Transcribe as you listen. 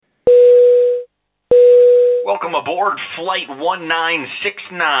Welcome aboard Flight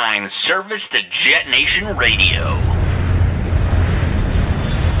 1969, service to Jet Nation Radio.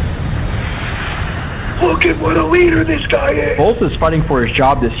 Look at what a leader this guy is. Bolt is fighting for his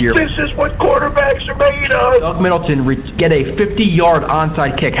job this year. This is what quarterbacks are made of. Doug Middleton get a 50-yard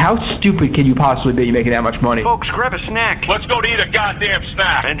onside kick. How stupid can you possibly be making that much money? Folks, grab a snack. Let's go to eat a goddamn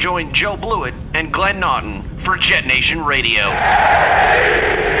snack. And join Joe Blewett and Glenn Naughton for Jet Nation Radio.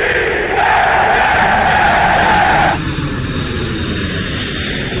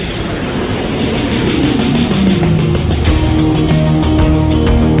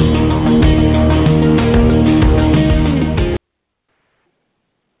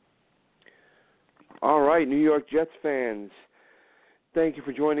 All right, New York Jets fans, thank you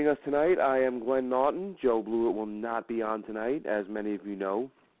for joining us tonight. I am Glenn Naughton. Joe Blewett will not be on tonight, as many of you know.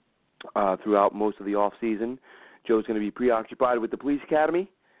 Throughout most of the off-season, Joe's going to be preoccupied with the police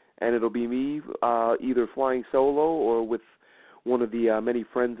academy, and it'll be me either flying solo or with one of the many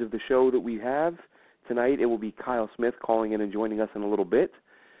friends of the show that we have. Tonight it will be Kyle Smith calling in and joining us in a little bit.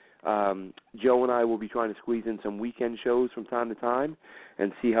 Joe and I will be trying to squeeze in some weekend shows from time to time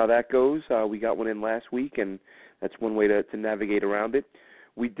and see how that goes. We got one in last week, and that's one way to navigate around it.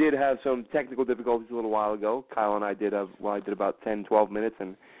 We did have some technical difficulties a little while ago. Kyle and I did about 10, 12 minutes,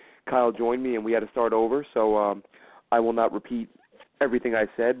 and Kyle joined me, and we had to start over. So I will not repeat everything I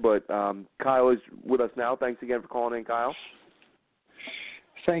said, but Kyle is with us now. Thanks again for calling in, Kyle.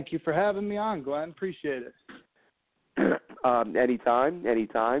 Thank you for having me on, Glenn. Appreciate it.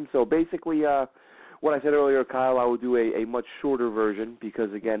 Anytime. So basically, what I said earlier, Kyle, I will do a much shorter version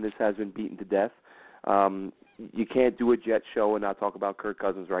because, again, this has been beaten to death. You can't do a Jet show and not talk about Kirk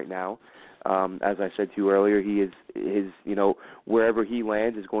Cousins right now. As I said to you earlier, wherever he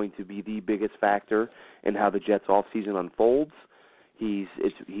lands is going to be the biggest factor in how the Jets' offseason unfolds. He's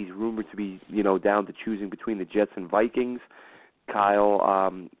rumored to be, down to choosing between the Jets and Vikings. Kyle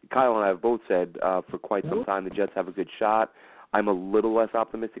and I have both said for quite some time the Jets have a good shot. I'm a little less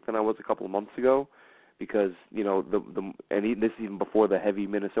optimistic than I was a couple of months ago because this is even before the heavy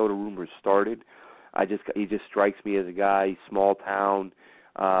Minnesota rumors started. He just strikes me as a guy, small town,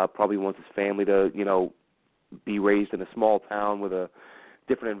 probably wants his family to be raised in a small town with a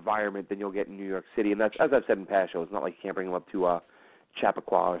different environment than you'll get in New York City. And that's, as I've said in past shows, it's not like you can't bring him up to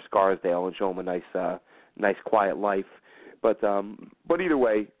Chappaqua or Scarsdale and show him a nice quiet life. But either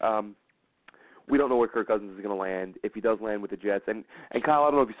way, we don't know where Kirk Cousins is going to land, if he does land with the Jets. And Kyle,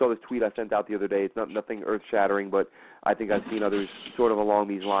 I don't know if you saw this tweet I sent out the other day. It's nothing earth-shattering, but I think I've seen others sort of along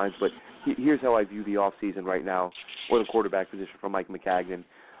these lines. But here's how I view the offseason right now, or the quarterback position for Mike McCagnon.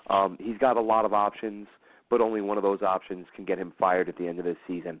 He's got a lot of options, but only one of those options can get him fired at the end of this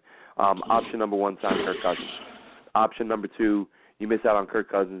season. Option number one, sign Kirk Cousins. Option number two, you miss out on Kirk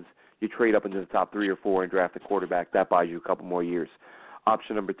Cousins. You trade up into the top 3 or 4 and draft a quarterback. That buys you a couple more years.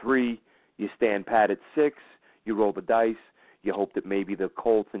 Option number 3, you stand pat at 6. You roll the dice. You hope that maybe the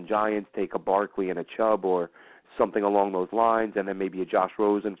Colts and Giants take a Barkley and a Chubb or something along those lines, and then maybe a Josh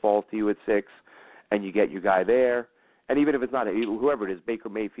Rosen falls to you at 6, and you get your guy there. And even if it's not whoever it is, Baker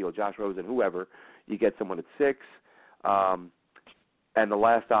Mayfield, Josh Rosen, whoever, you get someone at 6. And the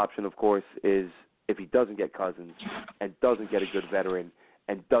last option, of course, is if he doesn't get Cousins and doesn't get a good veteran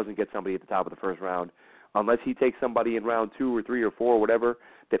and doesn't get somebody at the top of the first round, unless he takes somebody in round 2 or 3 or 4 or whatever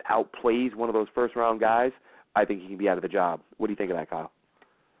that outplays one of those first-round guys, I think he can be out of the job. What do you think of that, Kyle?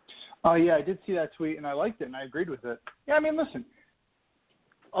 Oh, yeah, I did see that tweet, and I liked it, and I agreed with it. Yeah, I mean, listen,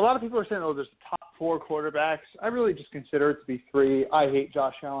 a lot of people are saying, there's the top 4 quarterbacks. I really just consider it to be 3. I hate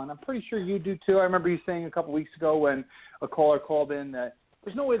Josh Allen. I'm pretty sure you do, too. I remember you saying a couple weeks ago when a caller called in that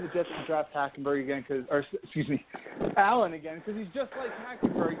there's no way the Jets can draft Hackenberg again, Allen again, because he's just like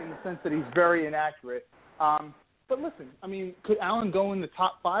Hackenberg in the sense that he's very inaccurate. But listen, I mean, could Allen go in the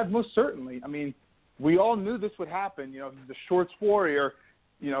top 5? Most certainly. I mean, we all knew this would happen. He's a shorts warrior.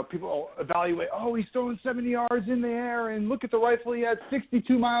 People evaluate, he's throwing 70 yards in the air, and look at the rifle. He had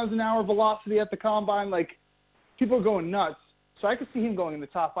 62 miles an hour velocity at the combine. Like, people are going nuts. So I could see him going in the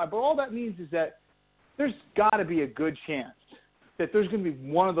top 5. But all that means is that there's got to be a good chance that there's going to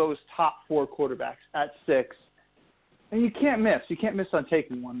be one of those top 4 quarterbacks at 6. And you can't miss. You can't miss on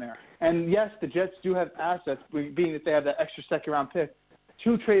taking one there. And, yes, the Jets do have assets, being that they have that extra second-round pick,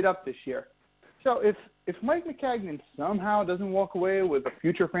 to trade up this year. So if Mike McCagnon somehow doesn't walk away with a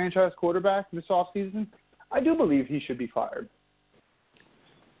future franchise quarterback this offseason, I do believe he should be fired.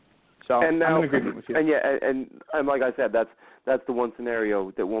 So I'm in agreement with you. And like I said, that's the one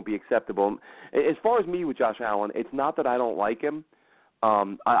scenario that won't be acceptable. As far as me with Josh Allen, it's not that I don't like him.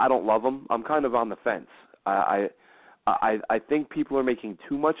 I don't love him. I'm kind of on the fence. I think people are making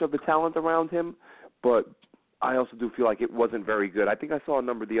too much of the talent around him, but I also do feel like it wasn't very good. I think I saw a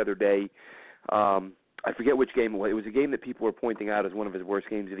number the other day. I forget which game it was. It was a game that people were pointing out as one of his worst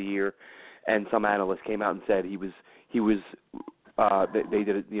games of the year, and some analyst came out and said he was. They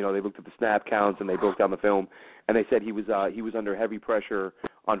did it. You know, they looked at the snap counts and they broke down the film, and they said he was under heavy pressure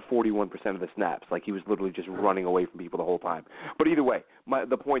on 41% of the snaps. Like he was literally just running away from people the whole time. But either way,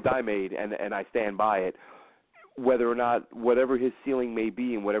 the point I made, and I stand by it. Whether or not, whatever his ceiling may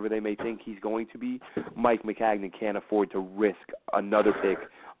be and whatever they may think he's going to be, Mike Maccagnan can't afford to risk another pick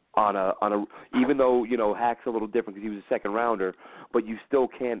on a even though, you know, Hack's a little different because he was a second rounder, but you still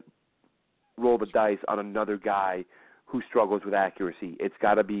can't roll the dice on another guy who struggles with accuracy. It's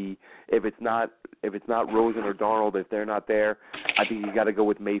got to be, if it's not Rosen or Darnold, if they're not there, I think you got to go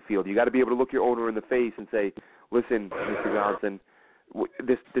with Mayfield. You got to be able to look your owner in the face and say, listen, Mr. Johnson,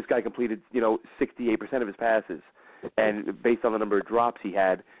 this guy completed, you know, 68% of his passes, and based on the number of drops he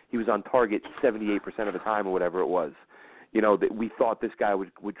had, he was on target 78% of the time or whatever it was. You know, that we thought this guy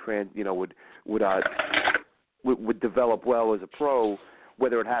would develop well as a pro,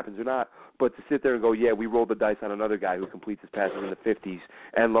 whether it happens or not. But to sit there and go, yeah, we rolled the dice on another guy who completes his passes in the 50s,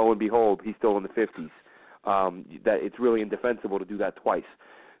 and lo and behold, he's still in the 50s. That it's really indefensible to do that twice.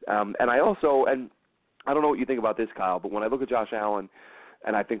 And I don't know what you think about this, Kyle, but when I look at Josh Allen,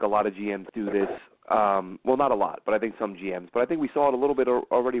 and I think a lot of GMs do this, well, not a lot, but I think some GMs, but I think we saw it a little bit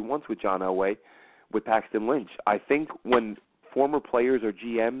already once with John Elway, with Paxton Lynch. I think when former players or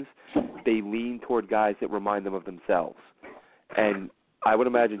GMs, they lean toward guys that remind them of themselves. And I would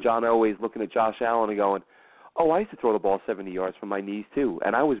imagine John Elway is looking at Josh Allen and going, oh, I used to throw the ball 70 yards from my knees too,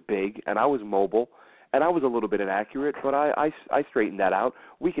 and I was big, and I was mobile, and I was a little bit inaccurate, but I straightened that out.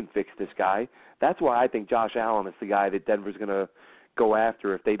 We can fix this guy. That's why I think Josh Allen is the guy that Denver's going to go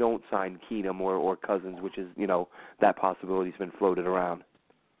after if they don't sign Keenum or Cousins, which is, you know, that possibility's been floated around.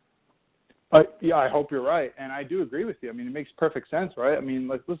 Yeah, I hope you're right, and I do agree with you. I mean, it makes perfect sense, right? I mean,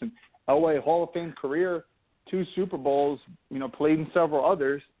 like, listen, Elway, Hall of Fame career, 2 Super Bowls, you know, played in several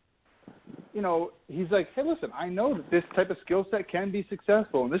others. You know, he's like, hey, listen, I know that this type of skill set can be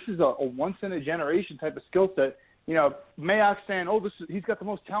successful, and this is a once-in-a-generation type of skill set. You know, Mayock's saying, he's got the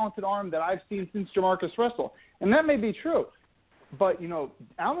most talented arm that I've seen since Jamarcus Russell, and that may be true. But, you know,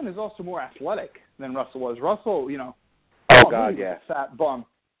 Allen is also more athletic than Russell was. Russell, you know, fat bum.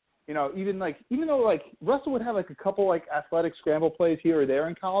 You know, even though, like, Russell would have, like, a couple, like, athletic scramble plays here or there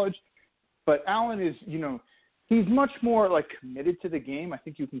in college, but Allen is, you know, he's much more, like, committed to the game. I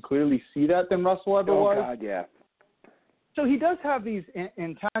think you can clearly see that than Russell ever was. Oh, God, yeah. So he does have these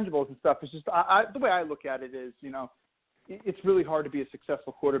intangibles and stuff. It's just the way I look at it is, you know, it's really hard to be a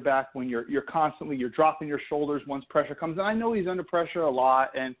successful quarterback when you're dropping your shoulders once pressure comes. And I know he's under pressure a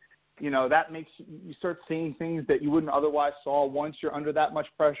lot, and, you know, that makes you start seeing things that you wouldn't otherwise saw once you're under that much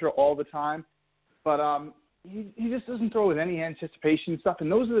pressure all the time. But he just doesn't throw with any anticipation and stuff.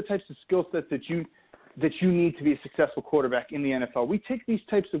 And those are the types of skill sets that you need to be a successful quarterback in the NFL. We take these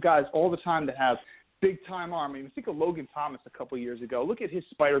types of guys all the time that have big-time arm. I mean, think of Logan Thomas a couple of years ago. Look at his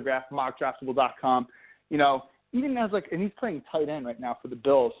spider graph, mockdraftable.com. You know, even as, like, and he's playing tight end right now for the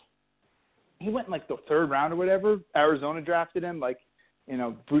Bills. He went in, like, the 3rd round or whatever. Arizona drafted him. Like, you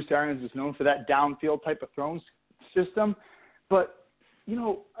know, Bruce Arians is known for that downfield type of throwing system. But, you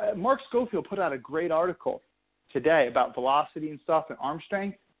know, Mark Schofield put out a great article today about velocity and stuff and arm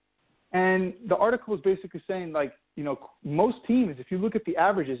strength. And the article was basically saying, like, you know, most teams, if you look at the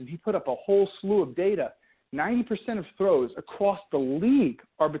averages, and he put up a whole slew of data, 90% of throws across the league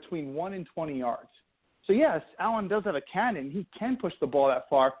are between 1 and 20 yards. So, yes, Allen does have a cannon. He can push the ball that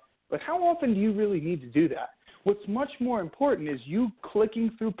far. But how often do you really need to do that? What's much more important is you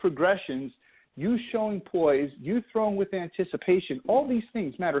clicking through progressions, you showing poise, you throwing with anticipation. All these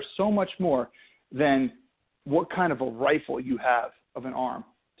things matter so much more than what kind of a rifle you have of an arm.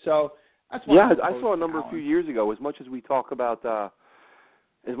 So that's why I saw a number a few years ago. As much as we talk about,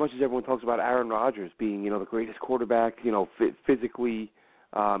 as much as everyone talks about Aaron Rodgers being, you know, the greatest quarterback, you know, physically,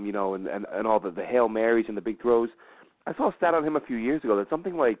 you know, and all the Hail Marys and the big throws. I saw a stat on him a few years ago that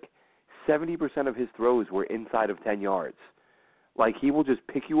something like 70% of his throws were inside of 10 yards. Like, he will just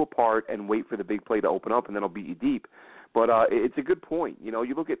pick you apart and wait for the big play to open up, and then he'll beat you deep. But it's a good point. You know,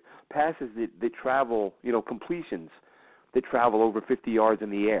 you look at passes that travel, you know, completions that travel over 50 yards in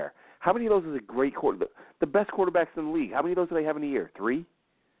the air. How many of those is a great the best quarterbacks in the league? How many of those do they have in a year? 3?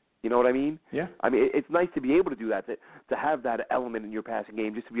 You know what I mean? Yeah. I mean, it's nice to be able to do that, to have that element in your passing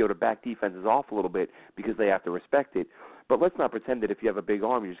game, just to be able to back defenses off a little bit because they have to respect it. But let's not pretend that if you have a big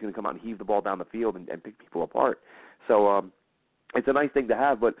arm, you're just going to come out and heave the ball down the field and pick people apart. So it's a nice thing to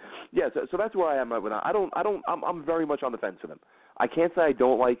have. But yeah, so that's where I am right now. I'm very much on the fence with him. I can't say I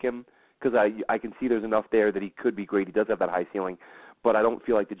don't like him because I can see there's enough there that he could be great. He does have that high ceiling, but I don't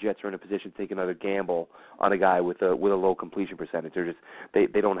feel like the Jets are in a position to take another gamble on a guy with a low completion percentage. They're just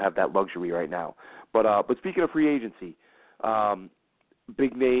they don't have that luxury right now. But speaking of free agency,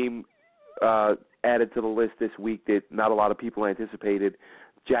 big name added to the list this week that not a lot of people anticipated.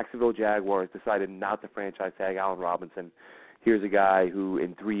 Jacksonville Jaguars decided not to franchise tag Allen Robinson. Here's a guy who,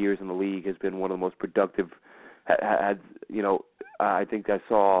 in 3 years in the league, has been one of the most productive. I think I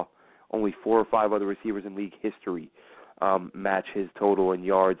saw only 4 or 5 other receivers in league history match his total in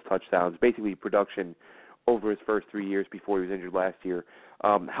yards, touchdowns, basically production over his first 3 years before he was injured last year.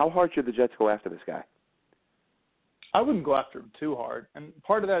 How hard should the Jets go after this guy? I wouldn't go after him too hard. And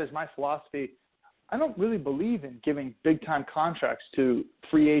part of that is my philosophy. I don't really believe in giving big-time contracts to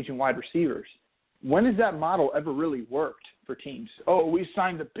free agent wide receivers. When has that model ever really worked for teams? Oh, we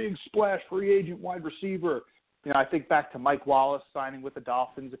signed a big splash free agent wide receiver. I think back to Mike Wallace signing with the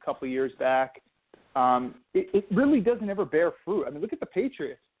Dolphins a couple of years back. It really doesn't ever bear fruit. I mean, look at the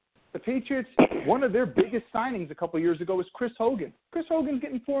Patriots. The Patriots, one of their biggest signings a couple of years ago was Chris Hogan. Chris Hogan's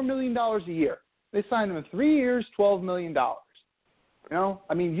getting $4 million a year. They signed him in 3 years, $12 million.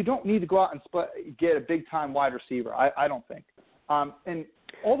 You don't need to go out and get a big-time wide receiver, I don't think. And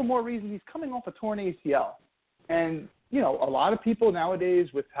all the more reason he's coming off a torn ACL. And, a lot of people nowadays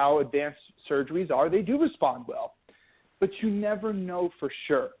with how advanced surgeries are, they do respond well. But you never know for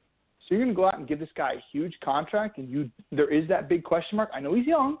sure. So you're going to go out and give this guy a huge contract, and there is that big question mark. I know he's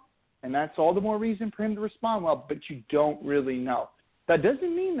young, and that's all the more reason for him to respond well, but you don't really know. That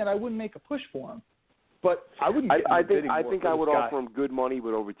doesn't mean that I wouldn't make a push for him. But I wouldn't. I think I would offer him good money,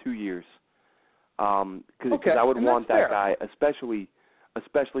 but over 2 years. Because I would want that guy, especially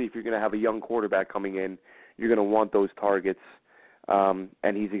if you're going to have a young quarterback coming in. You're going to want those targets,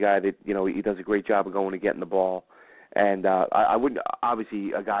 and he's a guy that he does a great job of going and getting the ball. And I wouldn't,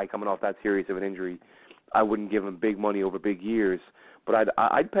 obviously, a guy coming off that serious of an injury, I wouldn't give him big money over big years. But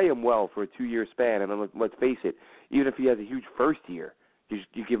I'd pay him well for a 2-year span. And then let's face it, even if he has a huge first year,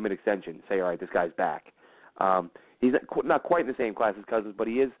 you give him an extension. Say, all right, this guy's back. He's not quite in the same class as Cousins, but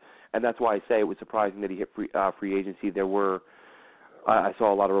he is, and that's why I say it was surprising that he hit free agency. There were, I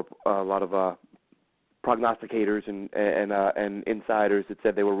saw a lot of prognosticators and insiders that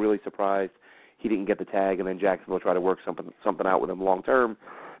said they were really surprised he didn't get the tag, and then Jacksonville tried to work something out with him long term,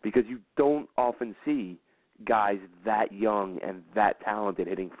 because you don't often see guys that young and that talented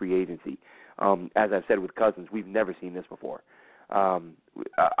hitting free agency. As I've said with Cousins, we've never seen this before.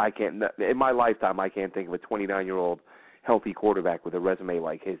 I can't, in my lifetime, I can't think of a 29-year-old healthy quarterback with a resume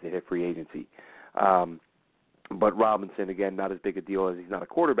like his that hit free agency. But Robinson, again, not as big a deal as he's not a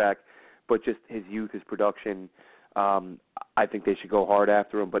quarterback, but just his youth, his production, I think they should go hard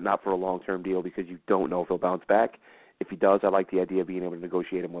after him, but not for a long-term deal, because you don't know if he'll bounce back. If he does, I like the idea of being able to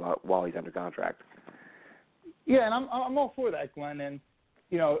negotiate him while he's under contract. Yeah, and I'm all for that, Glenn. And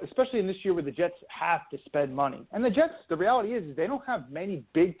especially in this year where the Jets have to spend money. And the Jets, the reality is they don't have many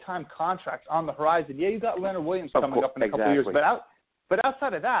big-time contracts on the horizon. Yeah, you got Leonard Williams coming up in a couple of years, but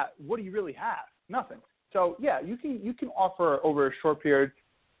outside of that, what do you really have? Nothing. So, yeah, you can offer over a short period.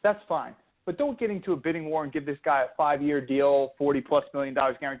 That's fine. But don't get into a bidding war and give this guy a 5-year deal, $40+ million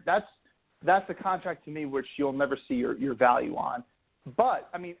guarantee. That's a contract to me which you'll never see your value on.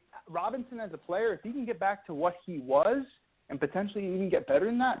 But, Robinson as a player, if he can get back to what he was and potentially even get better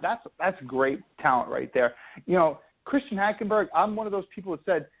than that, that's great talent right there. Christian Hackenberg, I'm one of those people that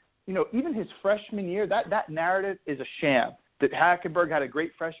said, even his freshman year, that narrative is a sham. That Hackenberg had a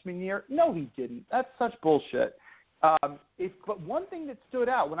great freshman year. No, he didn't. That's such bullshit. But one thing that stood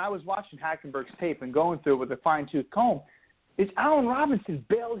out when I was watching Hackenberg's tape and going through it with a fine-tooth comb is Allen Robinson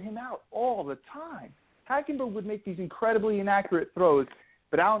bailed him out all the time. Hackenberg would make these incredibly inaccurate throws,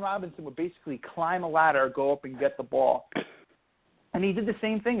 but Allen Robinson would basically climb a ladder, go up and get the ball. And he did the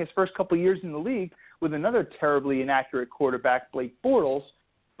same thing his first couple of years in the league with another terribly inaccurate quarterback, Blake Bortles.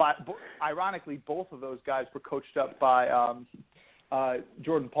 But ironically, both of those guys were coached up by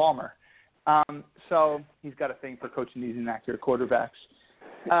Jordan Palmer. So he's got a thing for coaching these inaccurate quarterbacks.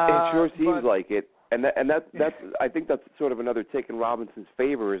 It sure seems like it. And that's I think that's sort of another tick in Robinson's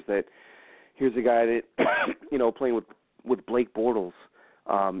favor, is that here's a guy that, playing with Blake Bortles,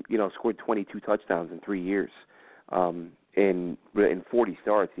 scored 22 touchdowns in 3 years. In 40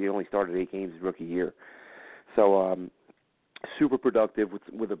 starts. He only started 8 games his rookie year. So super productive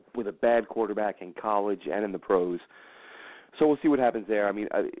with a bad quarterback in college and in the pros. So we'll see what happens there.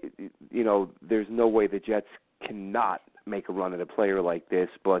 There's no way the Jets cannot make a run at a player like this,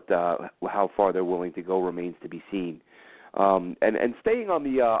 but how far they're willing to go remains to be seen. And staying on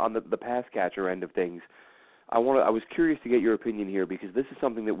the pass catcher end of things, I was curious to get your opinion here because this is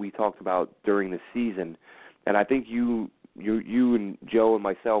something that we talked about during the season, and I think you and Joe and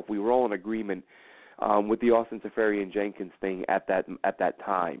myself, we were all in agreement with the Austin Seferian-Jenkins thing at that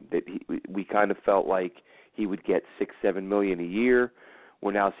time. That we kind of felt like he would get $6-7 million a year.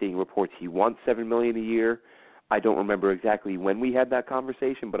 We're now seeing reports he wants $7 million a year. I don't remember exactly when we had that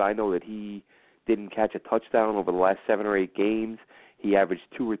conversation, but I know that he didn't catch a touchdown over the last 7 or 8 games. He averaged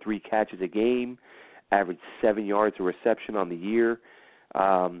 2 or 3 catches a game, averaged 7 yards a reception on the year.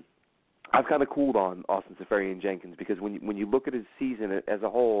 I've kind of cooled on Austin Seferian-Jenkins because when you look at his season as a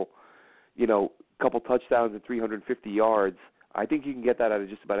whole, you know, a couple touchdowns and 350 yards, I think you can get that out of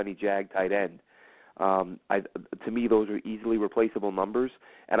just about any Jag tight end. To me, those are easily replaceable numbers,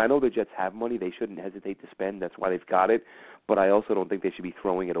 and I know the Jets have money. They shouldn't hesitate to spend. That's why they've got it, but I also don't think they should be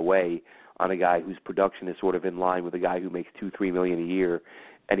throwing it away on a guy whose production is sort of in line with a guy who makes $2-3 million a year,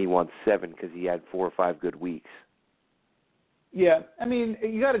 and he wants $7 because he had 4 or 5 good weeks. Yeah, I mean,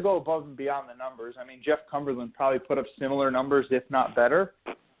 you got to go above and beyond the numbers. I mean, Jeff Cumberland probably put up similar numbers, if not better,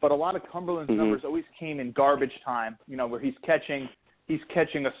 but a lot of Cumberland's numbers always came in garbage time, you know, where he's catching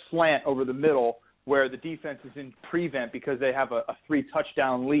a slant over the middle where the defense is in prevent because they have a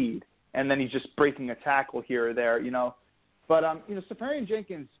 3-touchdown lead, and then he's just breaking a tackle here or there, you know. But, you know,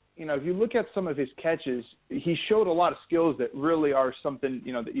 Seferian-Jenkins, you know, if you look at some of his catches, he showed a lot of skills that really are something,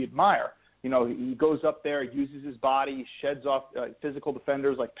 you know, that you admire. You know, he goes up there, uses his body, he sheds off physical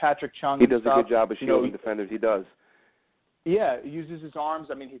defenders like Patrick Chung. He does a good job of shielding defenders. He does. Yeah, he uses his arms.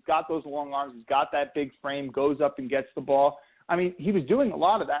 I mean, he's got those long arms. He's got that big frame, goes up and gets the ball. I mean, he was doing a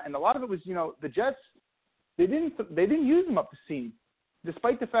lot of that, and a lot of it was, you know, the Jets, they didn't use him up the seam.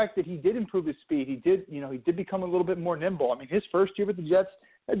 Despite the fact that he did improve his speed, he did become a little bit more nimble. I mean, his first year with the Jets,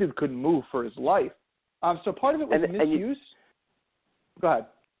 that dude couldn't move for his life. So part of it was misuse. Go ahead.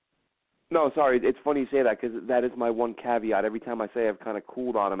 No, sorry. It's funny you say that because that is my one caveat. Every time I say I've kind of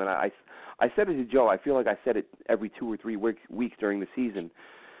cooled on him, and I said it to Joe. I feel like I said it every 2 or 3 weeks during the season.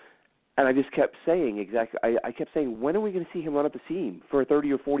 And I just kept saying exactly. I kept saying, when are we going to see him run up the seam for a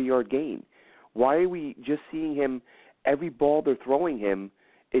 30 or 40-yard gain? Why are we just seeing him? Every ball they're throwing him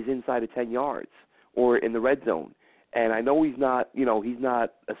is inside of 10 yards or in the red zone. And I know he's not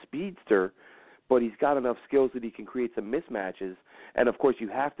a speedster, but he's got enough skills that he can create some mismatches. And of course, you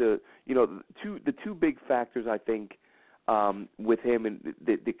have to, you know, the two big factors I think with him and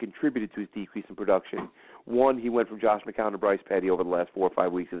that contributed to his decrease in production. One, he went from Josh McCown to Bryce Petty over the last 4 or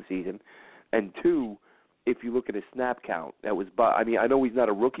 5 weeks of the season, and 2, if you look at his snap count, that was. I mean, I know he's not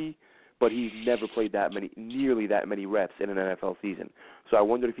a rookie, but he's never played nearly that many reps in an NFL season. So I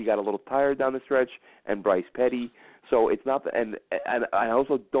wondered if he got a little tired down the stretch, and Bryce Petty. So it's not and I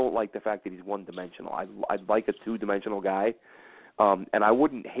also don't like the fact that he's one-dimensional. I'd like a 2-dimensional guy, and I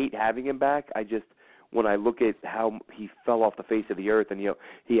wouldn't hate having him back. When I look at how he fell off the face of the earth, and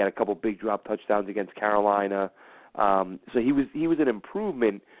he had a couple big drop touchdowns against Carolina, so he was an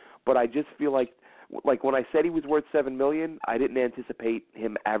improvement. But I just feel like when I said he was worth $7 million, I didn't anticipate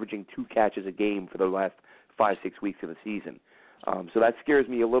him averaging 2 catches a game for the last 5-6 weeks of the season. So that scares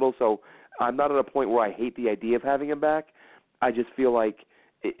me a little. So I'm not at a point where I hate the idea of having him back. I just feel like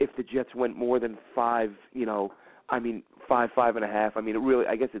if the Jets went more than 5, 5.5. I mean, it really,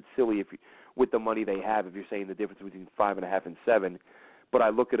 I guess it's silly with the money they have, if you're saying the difference between 5.5 and 7. But I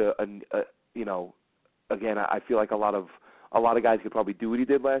look at again, I feel like a lot of guys could probably do what he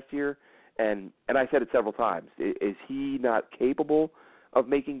did last year, and I said it several times. Is he not capable of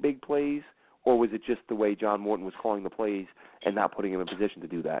making big plays, or was it just the way John Morton was calling the plays and not putting him in position to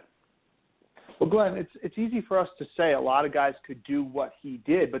do that? Well, Glenn, it's easy for us to say a lot of guys could do what he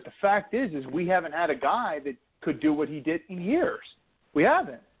did, but the fact is we haven't had a guy that could do what he did in years. We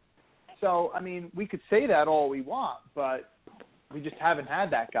haven't. So, I mean, we could say that all we want, but we just haven't had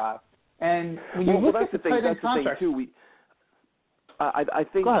that guy. And when you look at the tight end contract, too. I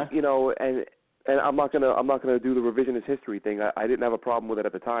think and I'm not gonna do the revisionist history thing. I didn't have a problem with it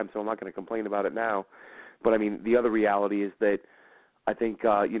at the time, so I'm not going to complain about it now. But I mean, the other reality is that I think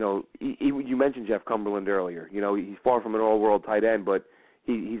you mentioned Jeff Cumberland earlier. You know, he's far from an all-world tight end, but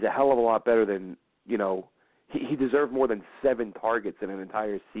he's a hell of a lot better than He deserved more than 7 targets in an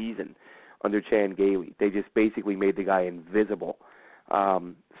entire season under Chan Gailey. They just basically made the guy invisible.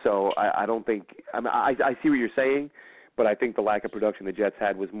 So I don't think – I see what you're saying, but I think the lack of production the Jets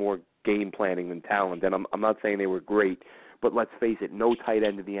had was more game planning than talent. And I'm not saying they were great, but let's face it, no tight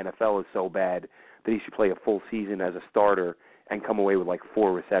end in the NFL is so bad that he should play a full season as a starter and come away with like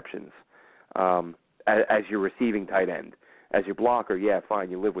 4 receptions as your receiving tight end. As your blocker, yeah,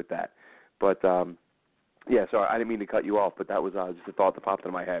 fine, you live with that. But Yeah, sorry, I didn't mean to cut you off, but that was just a thought that popped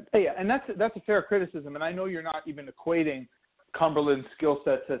into my head. Hey, and that's a fair criticism, and I know you're not even equating Cumberland's skill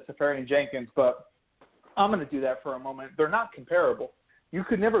set to Safarian-Jenkins, but I'm going to do that for a moment. They're not comparable. You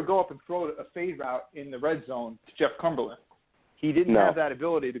could never go up and throw a fade route in the red zone to Jeff Cumberland. He didn't have that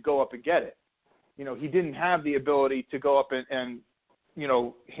ability to go up and get it. He didn't have the ability to go up and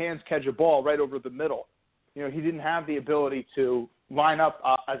hands catch a ball right over the middle. He didn't have the ability to line up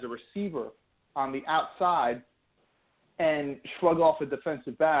as a receiver on the outside and shrug off a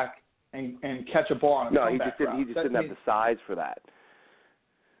defensive back and catch a ball on a comeback route. He just didn't have the size for that.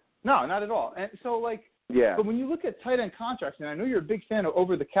 No, not at all. And so, but when you look at tight end contracts, and I know you're a big fan of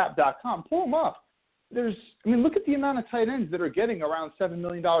overthecap.com, pull them up. Look at the amount of tight ends that are getting around $7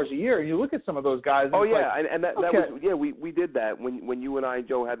 million a year, and you look at some of those guys. And that was we did that when you and I,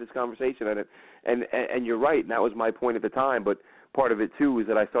 Joe, had this conversation, and you're right, and that was my point at the time. But part of it too is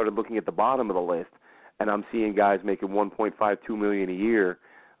that I started looking at the bottom of the list, and I'm seeing guys making $1.52 million a year.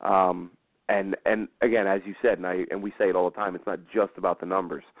 And again, as you said, and we say it all the time, it's not just about the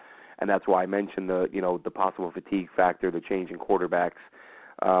numbers, and that's why I mentioned the possible fatigue factor, the change in quarterbacks.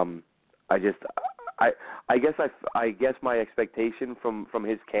 I guess my expectation from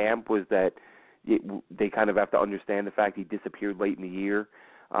his camp was that they kind of have to understand the fact he disappeared late in the year,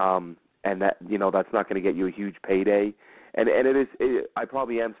 and that that's not going to get you a huge payday. And it is. I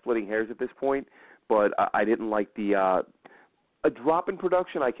probably am splitting hairs at this point, but I didn't like a drop in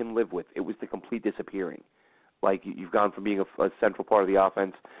production I can live with. It was the complete disappearing. Like you've gone from being a central part of the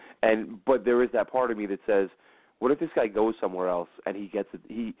offense, but there is that part of me that says, what if this guy goes somewhere else and he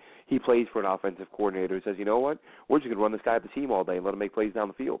plays for an offensive coordinator who says, you know what, we're just going to run this guy at the seam all day and let him make plays down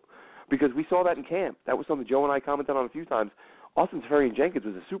the field? Because we saw that in camp. That was something Joe and I commented on a few times. Austin Safarian-Jenkins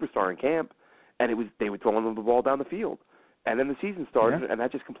was a superstar in camp, and they were throwing him the ball down the field. And then the season started, and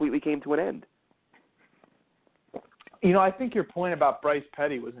that just completely came to an end. I think your point about Bryce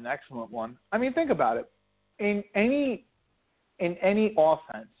Petty was an excellent one. Think about it. In any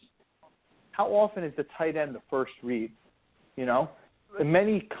offense, how often is the tight end the first read? In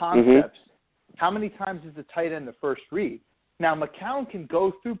many concepts, how many times is the tight end the first read? Now, McCown can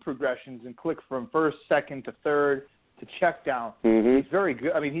go through progressions and click from first, second to third to check down. He's very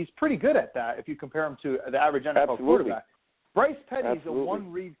good. He's pretty good at that if you compare him to the average NFL quarterback. Bryce Petty's a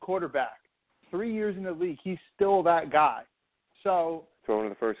one-read quarterback. 3 years in the league, he's still that guy. So throwing to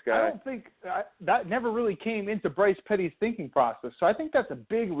the first guy. I don't think that never really came into Bryce Petty's thinking process. So I think that's a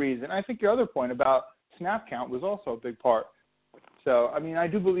big reason. I think your other point about snap count was also a big part. So, I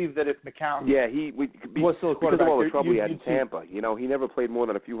do believe that if McCown was still a quarterback, because of all the trouble he had in Tampa, he never played more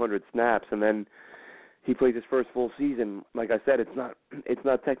than a few hundred snaps, and then he plays his first full season. Like I said, it's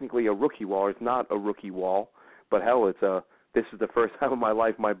not technically a rookie wall. It's not a rookie wall, but hell, this is the first time in my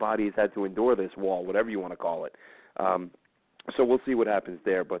life my body has had to endure this wall, whatever you want to call it. So we'll see what happens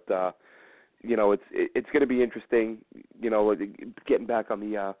there, but it's going to be interesting. Getting back on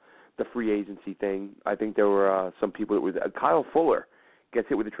the free agency thing, I think there were some people that was Kyle Fuller gets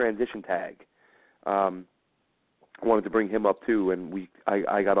hit with a transition tag. I wanted to bring him up too, and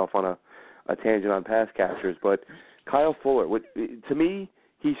I got off on a tangent on pass catchers, but Kyle Fuller, to me,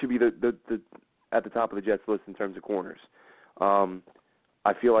 he should be the at the top of the Jets list in terms of corners.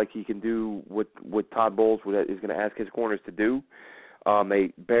 I feel like he can do what Todd Bowles is going to ask his corners to do.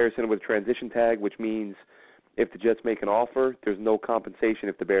 They Bears him with a transition tag, which means if the Jets make an offer, there's no compensation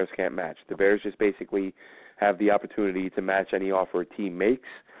if the Bears can't match. The Bears just basically have the opportunity to match any offer a team makes.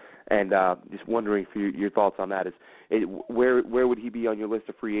 And just wondering for your thoughts on that. Where would he be on your list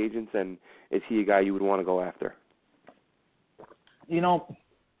of free agents, and is he a guy you would want to go after?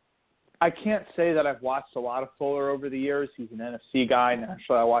 I can't say that I've watched a lot of Fuller over the years. He's an NFC guy.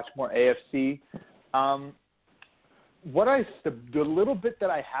 Naturally, I watch more AFC. The little bit that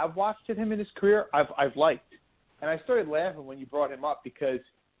I have watched of him in his career, I've liked. And I started laughing when you brought him up because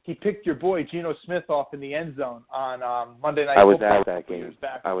he picked your boy Geno Smith off in the end zone on Monday Night Football.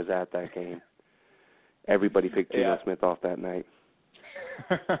 I was at that game. Everybody picked Geno Smith off that night.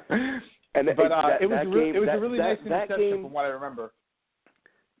 It was a really nice interception from what I remember.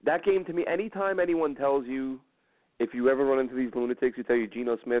 That game, to me, anytime anyone tells you, if you ever run into these lunatics who tell you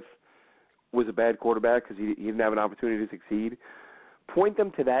Geno Smith was a bad quarterback because he didn't have an opportunity to succeed, point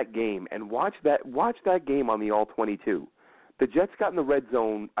them to that game and watch that game on the All-22. The Jets got in the red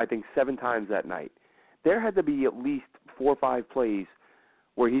zone, I think, 7 times that night. There had to be at least 4 or 5 plays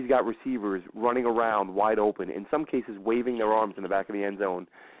where he's got receivers running around wide open, in some cases waving their arms in the back of the end zone,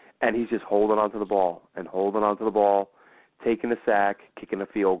 and he's just holding onto the ball, taking a sack, kicking a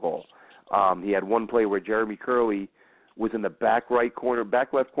field goal. He had one play where Jeremy Curley was in the back left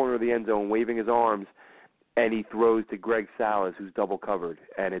corner of the end zone, waving his arms, and he throws to Greg Salas, who's double covered,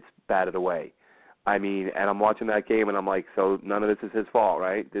 and it's batted away. I mean, and I'm watching that game, and I'm like, so none of this is his fault,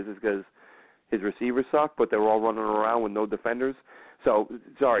 right? This is because his receivers suck, but they were all running around with no defenders. So,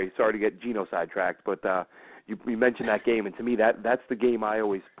 sorry to get Gino sidetracked, but you mentioned that game, and to me, that's the game I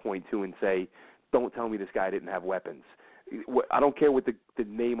always point to and say, don't tell me this guy didn't have weapons. I don't care what the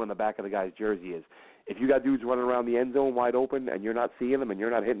name on the back of the guy's jersey is. If you got dudes running around the end zone wide open and you're not seeing them and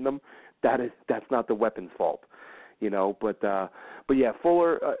you're not hitting them, that's not the weapon's fault, you know. But yeah,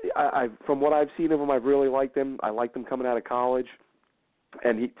 Fuller. I from what I've seen of him, I've really liked him. I liked him coming out of college,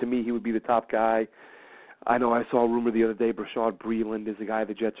 and to me, he would be the top guy. I know I saw a rumor the other day, Brashad Breeland is the guy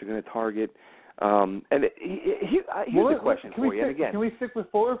the Jets are going to target. And here's a question for you. And again, can we stick with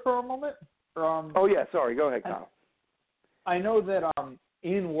Fuller for a moment? Oh yeah, sorry. Go ahead, Kyle. I know that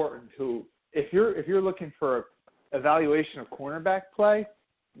Ian Wharton, who if you're looking for evaluation of cornerback play,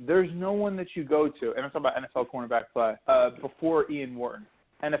 there's no one that you go to, and I'm talking about NFL cornerback play, before Ian Wharton,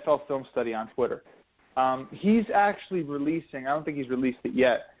 NFL Film Study on Twitter. He's actually releasing, I don't think he's released it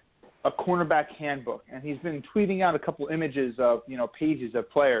yet, a cornerback handbook, and he's been tweeting out a couple images of, pages of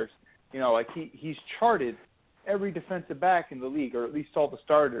players. Like he's charted every defensive back in the league, or at least all the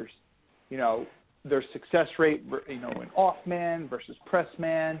starters, their success rate, in off man versus press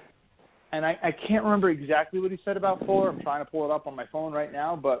man. And I can't remember exactly what he said about Fuller. I'm trying to pull it up on my phone right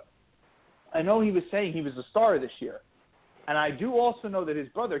now, but I know he was saying he was a star this year. And I do also know that his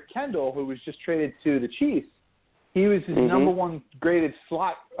brother, Kendall, who was just traded to the Chiefs, he was his number one graded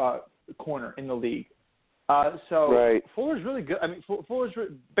slot corner in the league. So right. Fuller's really good. I mean, Fuller's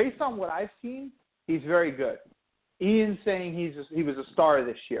based on what I've seen, he's very good. Ian's saying he was a star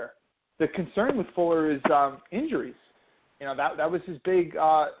this year. The concern with Fuller is injuries. That was his big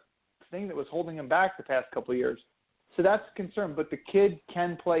thing that was holding him back the past couple of years. So that's a concern. But the kid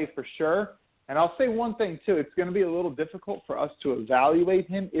can play for sure. And I'll say one thing, too. It's going to be a little difficult for us to evaluate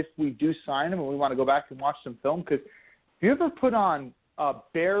him if we do sign him and we want to go back and watch some film. Because if you ever put on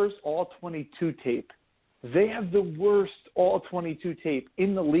Bears All-22 tape, they have the worst All-22 tape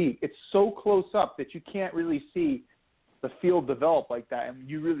in the league. It's so close up that you can't really see the field develop like that. And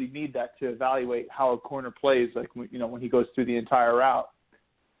you really need that to evaluate how a corner plays, like, when he goes through the entire route.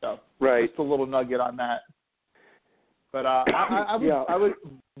 So right. Just a little nugget on that. But I would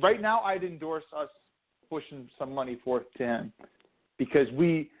right now I'd endorse us pushing some money forth to him, because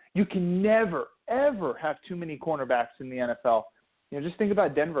you can never ever have too many cornerbacks in the NFL. Just think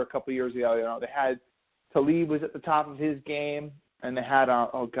about Denver a couple of years ago. They had Talib was at the top of his game, and they had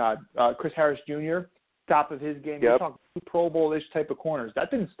Chris Harris Jr. top of his game. You're talking Pro Bowl-ish type of corners.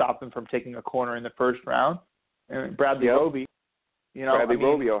 That didn't stop them from taking a corner in the first round. And Bradley Roby.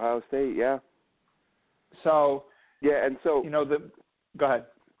 Roby, Ohio State, yeah. So. Yeah, and so go ahead.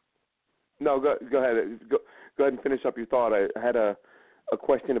 No, go ahead. Go ahead and finish up your thought. I had a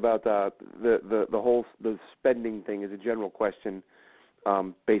question about the whole spending thing as a general question,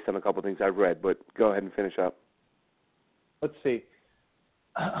 based on a couple of things I've read. But go ahead and finish up. Let's see.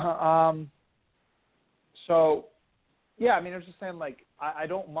 So, yeah, I was just saying, I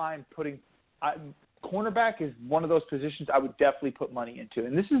don't mind putting cornerback is one of those positions I would definitely put money into,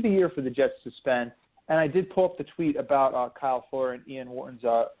 and this is the year for the Jets to spend. And I did pull up the tweet about Kyle Fuller and Ian Wharton's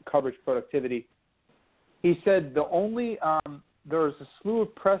coverage productivity. He said there's a slew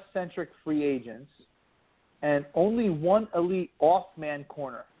of press-centric free agents and only one elite off-man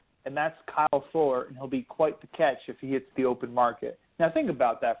corner, and that's Kyle Fuller, and he'll be quite the catch if he hits the open market. Now think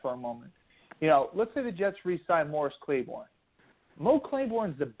about that for a moment. Let's say the Jets re-sign Morris Claiborne. Mo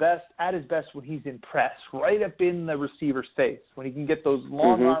Claiborne's at his best when he's in press, right up in the receiver's face, when he can get those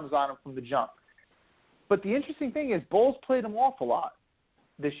long arms on him from the jump. But the interesting thing is Bowles played him off a lot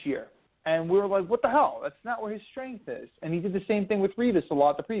this year. And we were like, what the hell? That's not where his strength is. And he did the same thing with Revis a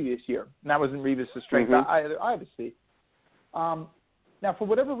lot the previous year. And that wasn't Revis' strength either, obviously. Now, for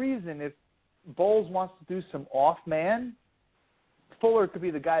whatever reason, if Bowles wants to do some off-man, Fuller could be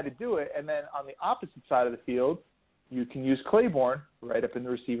the guy to do it. And then on the opposite side of the field, you can use Claiborne right up in the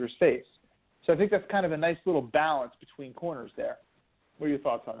receiver's face. So I think that's kind of a nice little balance between corners there. What are your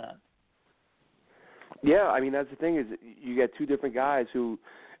thoughts on that? Yeah, that's the thing is you get two different guys who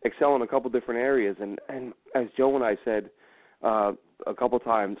excel in a couple different areas. And as Joe and I said a couple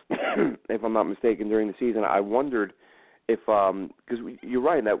times, if I'm not mistaken, during the season, I wondered if because you're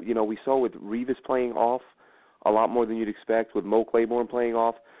right that we saw with Revis playing off a lot more than you'd expect, with Mo Claiborne playing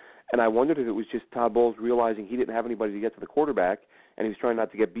off, and I wondered if it was just Todd Bowles realizing he didn't have anybody to get to the quarterback, and he was trying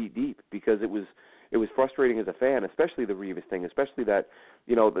not to get beat deep, because it was frustrating as a fan, especially the Revis thing, especially that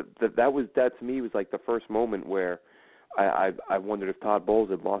that to me was like the first moment where I wondered if Todd Bowles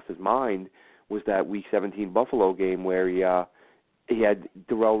had lost his mind was that Week 17 Buffalo game where he had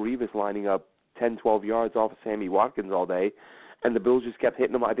Darrelle Revis lining up 10, 12 yards off of Sammy Watkins all day, and the Bills just kept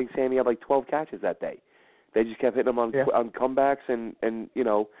hitting him. I think Sammy had like 12 catches that day. They just kept hitting him on comebacks and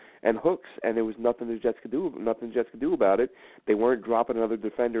hooks, and there was nothing the Jets could do about it. They weren't dropping another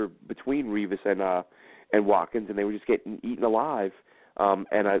defender between Revis and Watkins, and they were just getting eaten alive.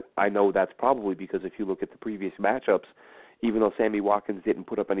 And I know that's probably because if you look at the previous matchups, even though Sammy Watkins didn't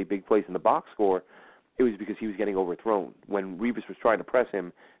put up any big plays in the box score, it was because he was getting overthrown. When Revis was trying to press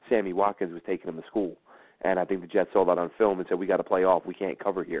him, Sammy Watkins was taking him to school. And I think the Jets saw that on film and said, we got to play off. We can't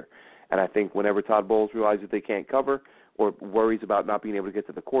cover here. And I think whenever Todd Bowles realizes they can't cover or worries about not being able to get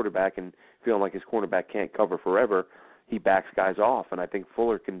to the quarterback and feeling like his cornerback can't cover forever, he backs guys off. And I think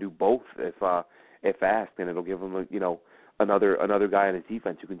Fuller can do both if asked, and it'll give him another guy on his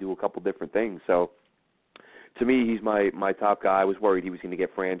defense who can do a couple different things. So to me, he's my top guy. I was worried he was going to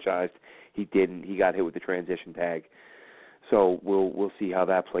get franchised. He didn't. He got hit with the transition tag. So we'll see how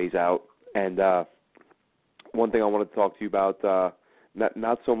that plays out. And one thing I wanted to talk to you about,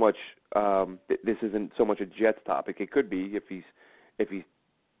 not so much. This isn't so much a Jets topic. It could be if he's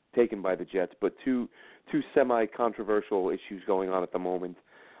taken by the Jets, but two semi-controversial issues going on at the moment.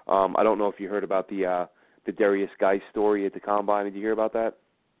 I don't know if you heard about the Darius Geis story at the Combine. Did you hear about that?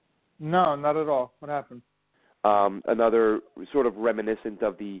 No, not at all. What happened? Another sort of reminiscent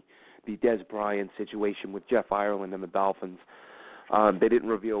of the Dez Bryant situation with Jeff Ireland and the Dolphins. They didn't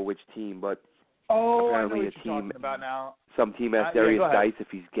reveal which team, but apparently I know what a you're team, talking about now. Some team asked Darius Geis if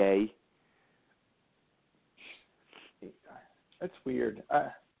he's gay. That's weird.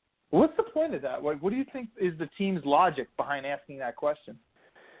 What's the point of that? What do you think is the team's logic behind asking that question?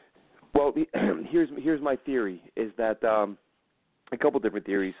 Well, here's my theory, is that a couple different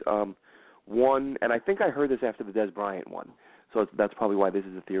theories. One, and I think I heard this after the Dez Bryant one, so that's probably why this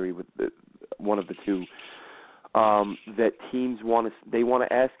is a theory with one of the two, that teams want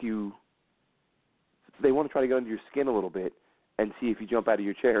to ask you, they want to try to get under your skin a little bit and see if you jump out of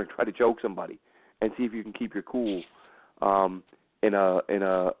your chair and try to choke somebody and see if you can keep your cool in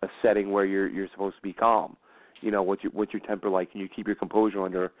a setting where you're supposed to be calm. What's your temper like? Can you keep your composure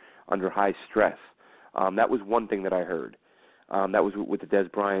under high stress? That was one thing that I heard. That was with the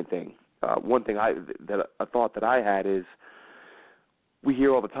Dez Bryant thing. One thing a thought that I had is, we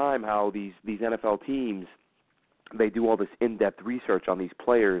hear all the time how these NFL teams, they do all this in-depth research on these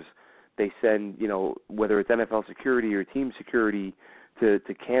players. They send, whether it's NFL security or team security to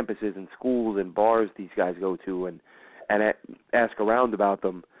campuses and schools and bars these guys go to and ask around about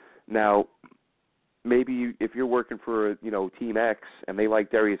them. Now, maybe if you're working for Team X and they like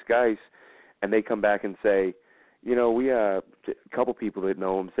Darius Geis and they come back and say, we a couple people that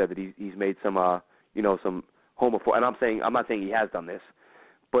know him said that he's made some some homophobic, and I'm not saying he has done this,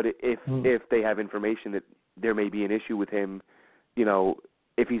 but if they have information that there may be an issue with him,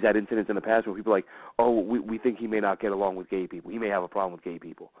 if he's had incidents in the past where people are like, oh, we think he may not get along with gay people, he may have a problem with gay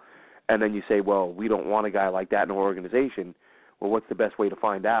people, and then you say, well, we don't want a guy like that in our organization. Well, what's the best way to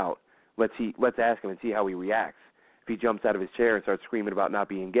find out? Let's ask him and see how he reacts. If he jumps out of his chair and starts screaming about not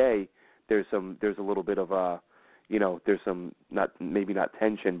being gay, there's a little bit of there's some maybe not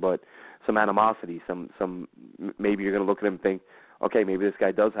tension, but some animosity. Some maybe you're going to look at him and think, okay, maybe this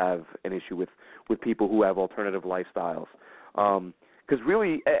guy does have an issue with people who have alternative lifestyles. Because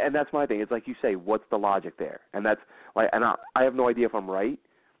really, and that's my thing. It's like you say, what's the logic there? And that's like, and I have no idea if I'm right,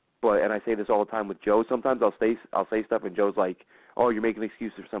 and I say this all the time with Joe. Sometimes I'll say stuff, and Joe's like, oh, you're making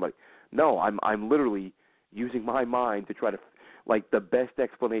excuses for somebody. No, I'm literally using my mind to try to, like, the best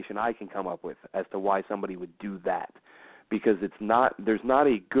explanation I can come up with as to why somebody would do that, because there's not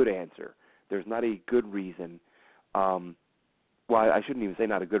a good answer. There's not a good reason. Well, I shouldn't even say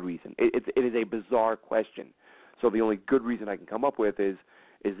not a good reason. It is a bizarre question. So the only good reason I can come up with is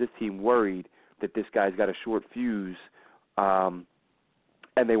this team worried that this guy's got a short fuse, and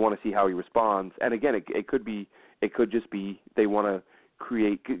they want to see how he responds. And again, it could just be they want to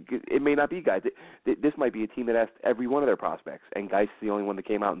create. It may not be guys. This might be a team that asked every one of their prospects, and Geis is the only one that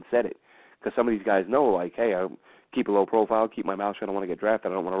came out and said it. Because some of these guys know, like, hey, I keep a low profile, keep my mouth shut. I don't want to get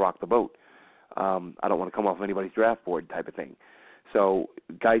drafted. I don't want to rock the boat. I don't want to come off anybody's draft board type of thing. So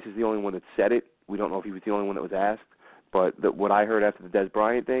Geis is the only one that said it. We don't know if he was the only one that was asked. But what I heard after the Dez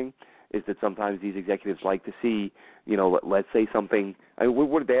Bryant thing is that sometimes these executives like to see, let's say something. I mean,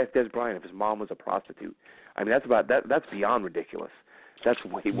 what did they ask Dez Bryant if his mom was a prostitute? I mean, that's beyond ridiculous. That's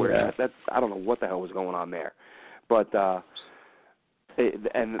way where I don't know what the hell was going on there. But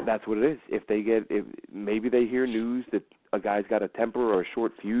and that's what it is. If maybe they hear news that a guy's got a temper or a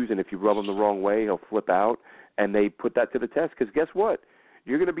short fuse, and if you rub him the wrong way, he'll flip out, and they put that to the test. Because guess what?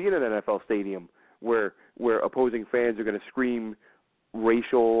 you're going to be in an NFL stadium where opposing fans are going to scream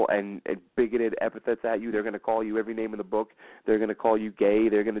racial and bigoted epithets at you. They're going to call you every name in the book. They're going to call you gay.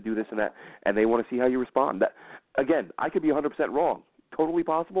 They're going to do this and that, and they want to see how you respond. That, again, I could be 100% wrong. Totally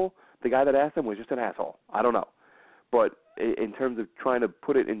possible. The guy that asked him was just an asshole. I don't know. But in terms of trying to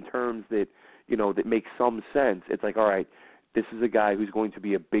put it in terms that, that makes some sense, it's like, all right, this is a guy who's going to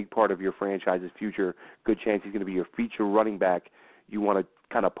be a big part of your franchise's future. Good chance he's going to be your feature running back. You want to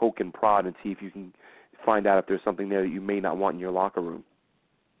kind of poke and prod and see if you can find out if there's something there that you may not want in your locker room.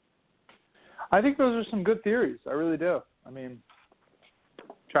 I think those are some good theories. I really do. I mean,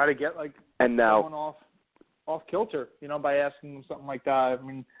 try to get someone off kilter, by asking them something like that. I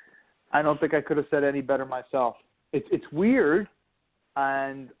mean, I don't think I could have said any better myself. It's weird,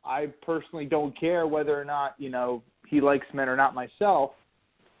 and I personally don't care whether or not he likes men or not myself,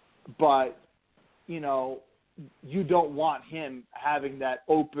 but you don't want him having that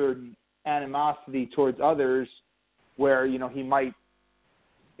open animosity towards others where he might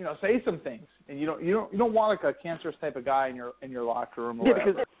say some things, and you don't want like a cancerous type of guy in your locker room or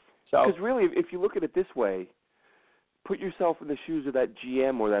whatever. Because really, if you look at it this way, put yourself in the shoes of that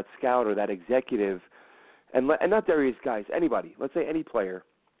GM or that scout or that executive, and not Darius guys, anybody. Let's say any player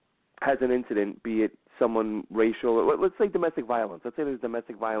has an incident, be it someone racial, let's say domestic violence. Let's say there's a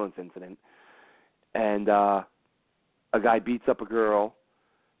domestic violence incident, and a guy beats up a girl,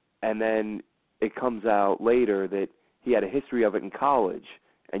 and then it comes out later that he had a history of it in college,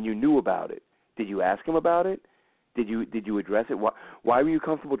 and you knew about it. Did you ask him about it? Did you address it? Why were you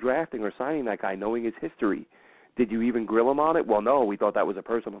comfortable drafting or signing that guy knowing his history? Did you even grill him on it? Well, no, we thought that was a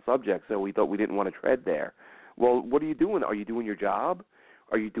personal subject, so we thought we didn't want to tread there. Well, what are you doing? Are you doing your job?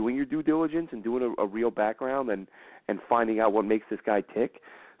 Are you doing your due diligence and doing a real background and finding out what makes this guy tick?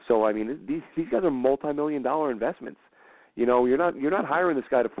 So, I mean, these guys are multi-million-dollar investments. You're not hiring this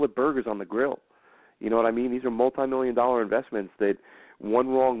guy to flip burgers on the grill. You know what I mean? These are multi-million-dollar investments that one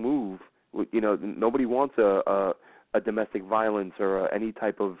wrong move, nobody wants a domestic violence or any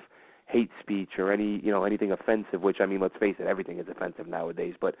type of hate speech or anything offensive, which, I mean, let's face it, everything is offensive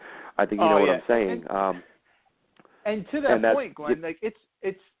nowadays, but I think you know what I'm saying. And to that point, Glenn,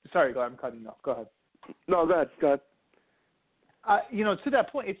 it's sorry, Glenn, I'm cutting you off. Go ahead. No, go ahead. To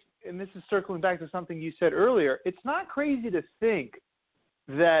that point, and this is circling back to something you said earlier, it's not crazy to think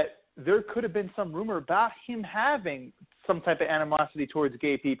that there could have been some rumor about him having some type of animosity towards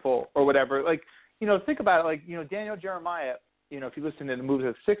gay people or whatever. Like, think about it. Like, Daniel Jeremiah, if you listen to the Moves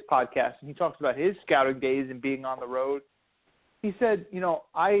of Six podcast, and he talks about his scouting days and being on the road, he said,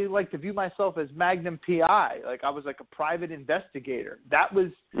 I like to view myself as Magnum PI. Like, I was like a private investigator. That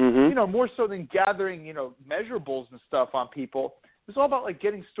was, more so than gathering, measurables and stuff on people. It's all about, like,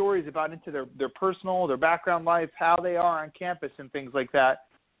 getting stories about into their personal, their background life, how they are on campus and things like that.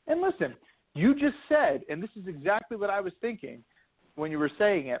 And listen, you just said, and this is exactly what I was thinking when you were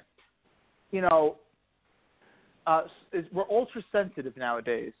saying it, we're ultra sensitive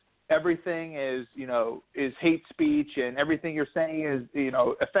nowadays. Everything is hate speech, and everything you're saying is,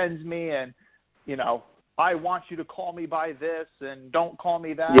 offends me, and, I want you to call me by this and don't call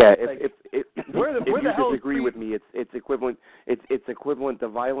me that. Yeah, if you disagree with me, it's equivalent. It's equivalent to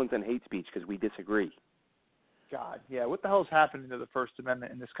violence and hate speech because we disagree. God, yeah, what the hell's happening to the First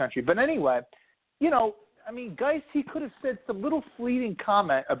Amendment in this country? But anyway, Geis, he could have said some little fleeting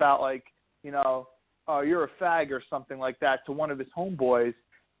comment about, like, oh, you're a fag or something like that to one of his homeboys,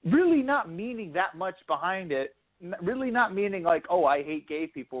 really not meaning that much behind it, really not meaning like, oh, I hate gay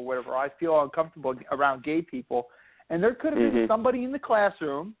people or whatever, I feel uncomfortable around gay people. And there could have been somebody in the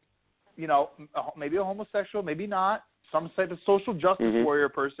classroom, maybe a homosexual, maybe not, some type of social justice warrior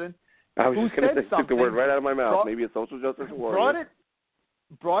person, I was who just going to said took the word right out of my mouth. Maybe a social justice warrior.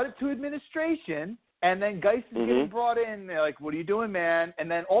 Brought it to administration, and then Geis is getting brought in. They're like, "What are you doing, man?"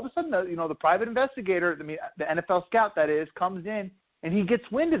 And then all of a sudden, the private investigator, the NFL scout that is, comes in, and he gets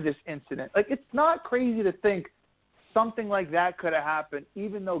wind of this incident. Like, it's not crazy to think something like that could have happened,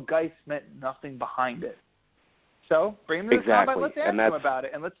 even though Geis meant nothing behind it. So bring him to the combat. Let's ask him about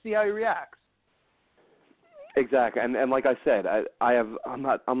it, and let's see how he reacts. Exactly, and like I said, I'm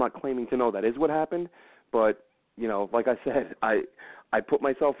not claiming to know that is what happened, but like I said, I put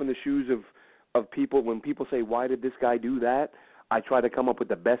myself in the shoes of people. When people say, why did this guy do that, I try to come up with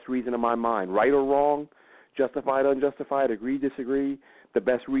the best reason in my mind, right or wrong, justified, unjustified, agree, disagree, the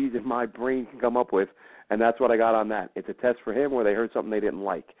best reason my brain can come up with, and that's what I got on that. It's a test for him where they heard something they didn't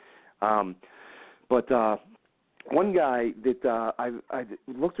like. But one guy that I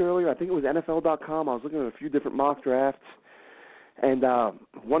looked earlier, I think it was NFL.com. I was looking at a few different mock drafts, And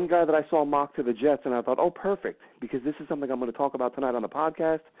one guy that I saw mocked to the Jets, and I thought, oh, perfect, because this is something I'm going to talk about tonight on the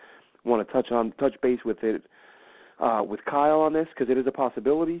podcast. I want to touch base with it with Kyle on this because it is a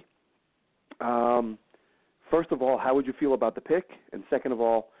possibility. First of all, how would you feel about the pick? And second of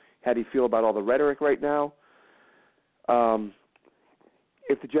all, how do you feel about all the rhetoric right now?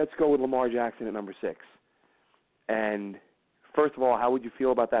 If the Jets go with Lamar Jackson at number 6, and first of all, how would you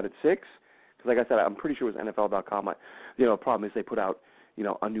feel about that at 6? Because like I said, I'm pretty sure it was NFL.com. The problem is they put out,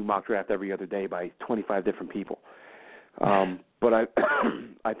 a new mock draft every other day by 25 different people. But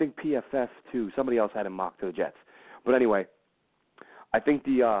I think PFF too. Somebody else had him mocked to the Jets. But anyway, I think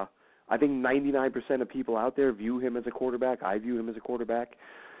 99% of people out there view him as a quarterback. I view him as a quarterback.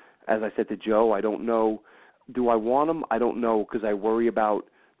 As I said to Joe, I don't know. Do I want him? I don't know because I worry about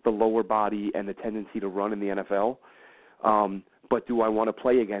the lower body and the tendency to run in the NFL. But do I want to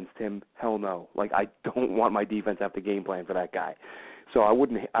play against him? Hell no. Like, I don't want my defense to have to game plan for that guy. So I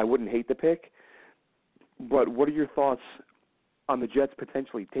wouldn't hate the pick. But what are your thoughts on the Jets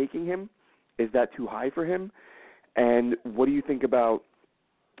potentially taking him? Is that too high for him? And what do you think about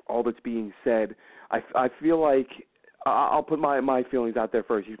all that's being said? I feel like I'll put my feelings out there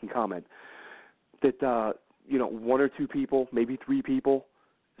first. You can comment. That, one or two people, maybe three people,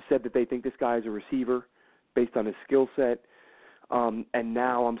 said that they think this guy is a receiver based on his skill set. And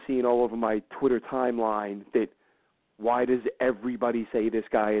now I'm seeing all over my Twitter timeline that why does everybody say this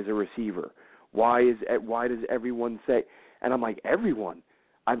guy is a receiver? Why does everyone say? And I'm like, everyone.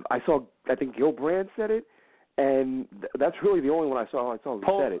 I think Gil Brandt said it, and that's really the only one I saw who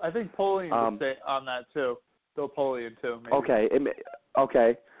said it. I think Polian would say on that too. Bill Polian too. Maybe.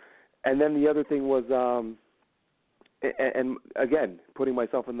 Okay. And then the other thing was, and again, putting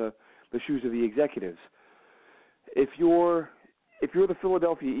myself in the shoes of the executives. If you're the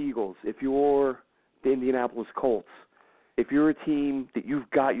Philadelphia Eagles, if you're the Indianapolis Colts, if you're a team that you've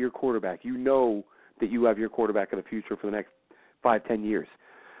got your quarterback, you know that you have your quarterback in the future for the next 5-10 years,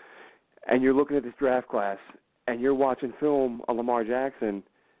 and you're looking at this draft class, and you're watching film on Lamar Jackson,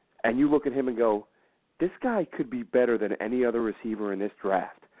 and you look at him and go, this guy could be better than any other receiver in this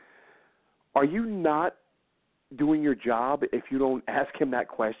draft. Are you not doing your job if you don't ask him that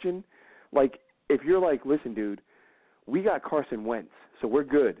question? Like, if you're like, listen, dude, we got Carson Wentz, so we're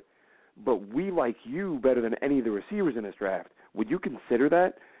good, but we like you better than any of the receivers in this draft. Would you consider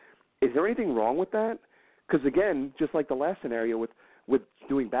that? Is there anything wrong with that? Because, again, just like the last scenario with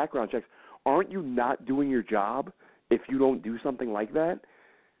doing background checks, aren't you not doing your job if you don't do something like that?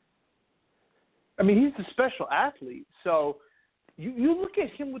 I mean, he's a special athlete, so you look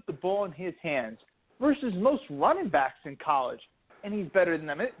at him with the ball in his hands versus most running backs in college, and he's better than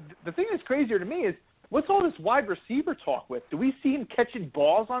them. The thing that's crazier to me is, what's all this wide receiver talk with? Do we see him catching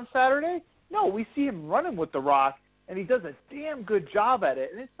balls on Saturday? No, we see him running with the rock, and he does a damn good job at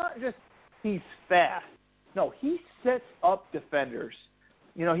it. And it's not just he's fast. No, he sets up defenders.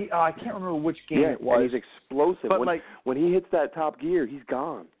 I can't remember which game it was. And he's explosive. But when he hits that top gear, he's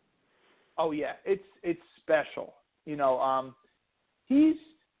gone. Oh, yeah, it's special. He's,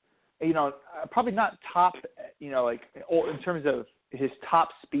 probably not top, in terms of his top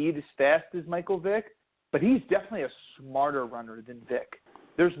speed as fast as Michael Vick, but he's definitely a smarter runner than Vick.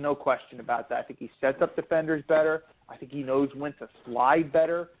 There's no question about that. I think he sets up defenders better. I think he knows when to slide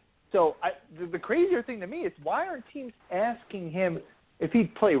better. So the crazier thing to me is, why aren't teams asking him if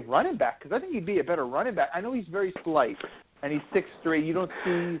he'd play running back? Because I think he'd be a better running back. I know he's very slight, and he's 6'3". You don't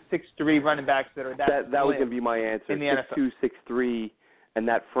see 6'3" running backs that are that was going to be my answer. In the NFL. 6'2", 6'3", and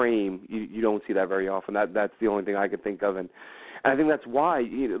that frame, you don't see that very often. That's the only thing I could think of. And I think that's why,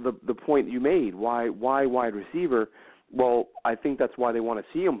 the point you made, why wide receiver, well, I think that's why they want to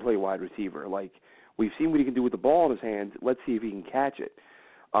see him play wide receiver. Like, we've seen what he can do with the ball in his hands. Let's see if he can catch it.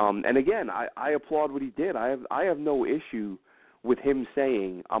 And again, I applaud what he did. I have no issue with him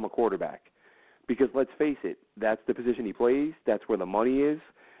saying, I'm a quarterback. Because let's face it, that's the position he plays. That's where the money is.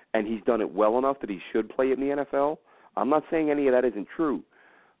 And he's done it well enough that he should play it in the NFL. I'm not saying any of that isn't true.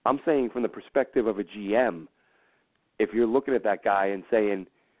 I'm saying from the perspective of a GM, if you're looking at that guy and saying,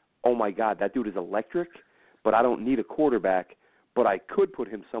 oh, my God, that dude is electric, but I don't need a quarterback, but I could put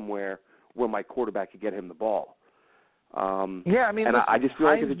him somewhere where my quarterback could get him the ball. I just feel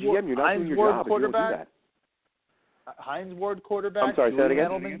like as a GM, you're not doing your job if you don't do that. Hines Ward quarterback. I'm sorry, say that again.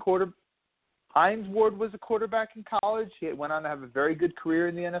 Hines Ward was a quarterback in college. He went on to have a very good career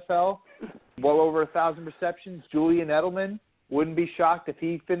in the NFL, well over 1,000 receptions. Julian Edelman, wouldn't be shocked if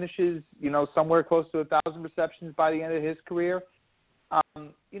he finishes, somewhere close to 1,000 receptions by the end of his career.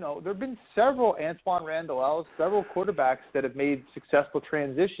 There have been several Antoine Randall, several quarterbacks that have made successful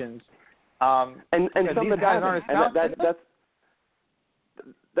transitions. And some that haven't.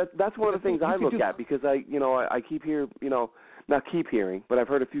 That's one of the things I look at because I keep not keep hearing, but I've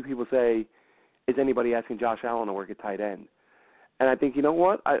heard a few people say, is anybody asking Josh Allen to work at tight end? And I think, you know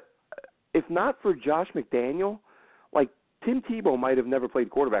what? If not for Josh McDaniel, like Tim Tebow might have never played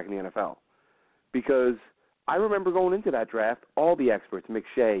quarterback in the NFL because I remember going into that draft, all the experts,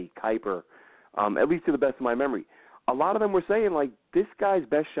 McShay, Kiper, at least to the best of my memory, a lot of them were saying, like, this guy's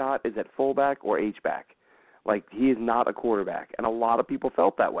best shot is at fullback or H-back. Like, he is not a quarterback. And a lot of people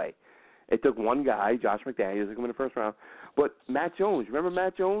felt that way. It took one guy, Josh McDaniels, to come in the first round. But Matt Jones, remember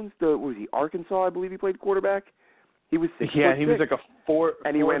Matt Jones? Was he Arkansas, I believe he played quarterback? He was 6'6". Yeah, he was like a 4.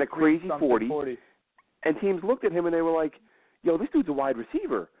 And he ran a crazy 40. 40. And teams looked at him and they were like, yo, this dude's a wide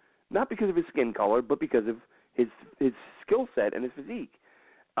receiver. Not because of his skin color, but because of his skill set and his physique.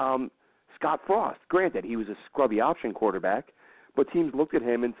 Scott Frost, granted, he was a scrubby option quarterback, but teams looked at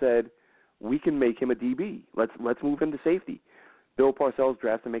him and said, we can make him a DB. Let's move him to safety. Bill Parcells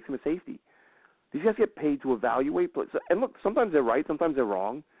drafts and makes him a safety. These guys get paid to evaluate. And look, sometimes they're right, sometimes they're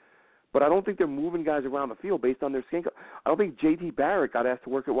wrong, but I don't think they're moving guys around the field based on their skin color. I don't think J.T. Barrett got asked to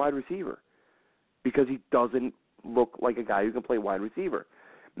work at wide receiver because he doesn't look like a guy who can play wide receiver.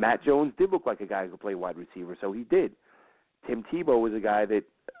 Matt Jones did look like a guy who could play wide receiver, so he did. Tim Tebow was a guy that,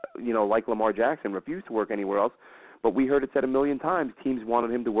 like Lamar Jackson, refused to work anywhere else, but we heard it said a million times, teams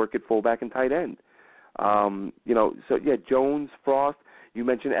wanted him to work at fullback and tight end. Jones, Frost, you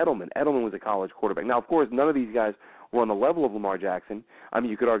mentioned Edelman. Edelman was a college quarterback. Now, of course, none of these guys were on the level of Lamar Jackson. I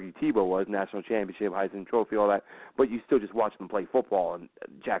mean, you could argue Tebow was, national championship, Heisman Trophy, all that, but you still just watch them play football, and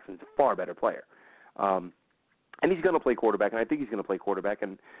Jackson's a far better player. And he's going to play quarterback, and I think he's going to play quarterback.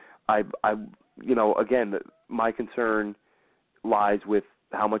 And again, my concern lies with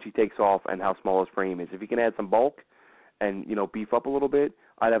how much he takes off and how small his frame is. If he can add some bulk and beef up a little bit,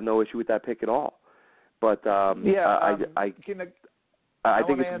 I'd have no issue with that pick at all. But I think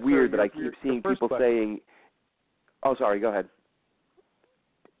it's weird that I keep seeing people saying. Oh, sorry. Go ahead.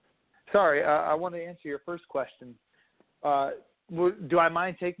 Sorry, I want to answer your first question. Do I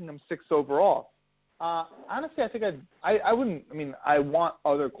mind taking him 6th overall? Honestly, I think I wouldn't. I mean, I want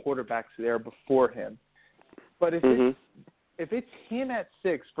other quarterbacks there before him. But if it's him at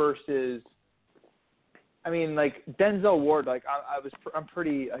 6 versus, like Denzel Ward, I'm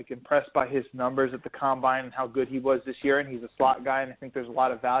pretty impressed by his numbers at the combine and how good he was this year, and he's a slot guy, and I think there's a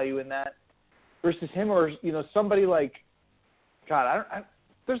lot of value in that. Versus him or somebody like,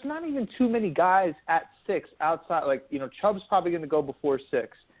 there's not even too many guys at 6 outside. Chubb's probably going to go before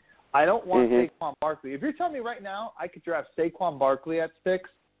 6. I don't want Saquon Barkley. If you're telling me right now I could draft Saquon Barkley at 6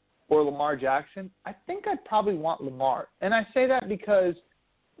 or Lamar Jackson, I think I'd probably want Lamar. And I say that because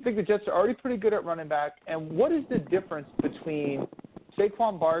I think the Jets are already pretty good at running back. And what is the difference between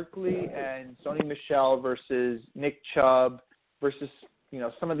Saquon Barkley and Sony Michel versus Nick Chubb versus,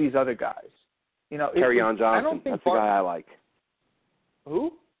 some of these other guys? Kerryon Johnson. That's the guy I like.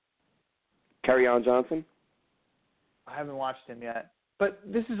 Who? Kerryon Johnson. I haven't watched him yet. But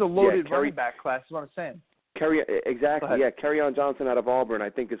this is a loaded running back class, is what I'm saying. Exactly, yeah. Kerryon Johnson out of Auburn, I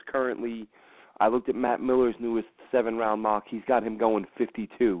think, is currently, I looked at Matt Miller's newest 7-round mock. He's got him going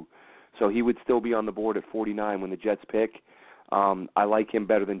 52. So he would still be on the board at 49 when the Jets pick. I like him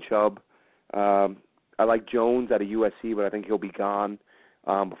better than Chubb. I like Jones out of USC, but I think he'll be gone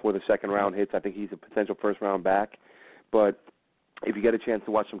before the 2nd round hits. I think he's a potential 1st-round back. But if you get a chance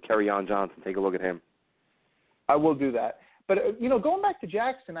to watch some Kerryon Johnson, take a look at him. I will do that. But, going back to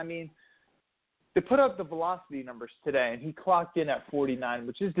Jackson, they put up the velocity numbers today, and he clocked in at 49,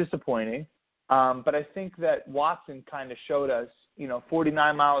 which is disappointing. But I think that Watson kind of showed us,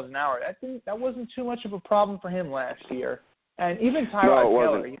 49 miles an hour. I think that wasn't too much of a problem for him last year. And even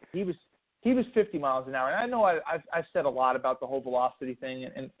Tyrod Taylor, he was 50 miles an hour. And I know I've said a lot about the whole velocity thing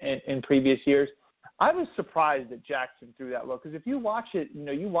in previous years. I was surprised that Jackson threw that low because if you watch it,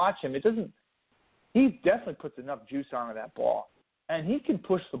 you watch him, it doesn't. He definitely puts enough juice onto that ball, and he can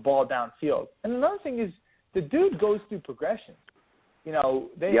push the ball downfield. And another thing is the dude goes through progression.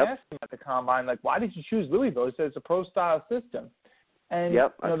 They asked him at the combine, why did you choose Louisville? He said it's a pro-style system. And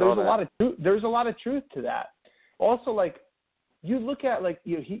there's a lot of truth to that. Also, you look at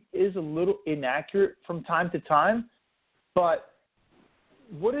he is a little inaccurate from time to time, but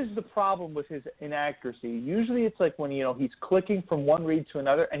what is the problem with his inaccuracy? Usually it's when, he's clicking from one read to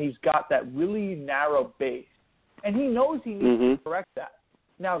another and he's got that really narrow base. And he knows he needs to correct that.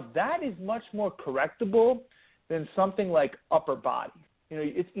 Now, that is much more correctable than something like upper body.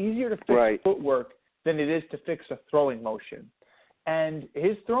 It's easier to fix footwork than it is to fix a throwing motion. And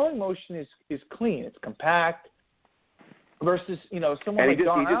his throwing motion is clean. It's compact versus, someone like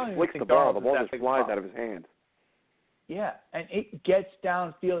Don Allen. And he just flicks the ball. The ball just flies out of his hand. Yeah, and it gets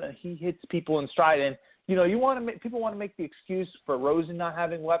downfield, and he hits people in stride. And you want to people want to make the excuse for Rosen not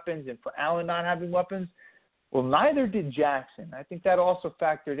having weapons and for Allen not having weapons. Well, neither did Jackson. I think that also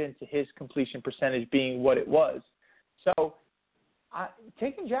factored into his completion percentage being what it was. So,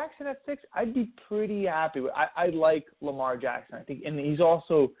 taking Jackson at 6, I'd be pretty happy with. I like Lamar Jackson. I think, and he's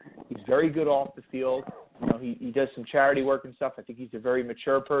very good off the field. He does some charity work and stuff. I think he's a very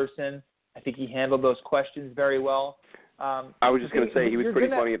mature person. I think he handled those questions very well. I was just going to say he was pretty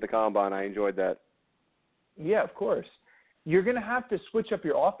funny at the combine. I enjoyed that. Yeah, of course. You're going to have to switch up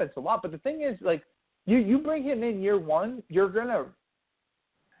your offense a lot. But the thing is, like, you bring him in year one, you're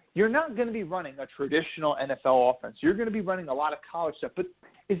not going to be running a traditional NFL offense. You're going to be running a lot of college stuff. But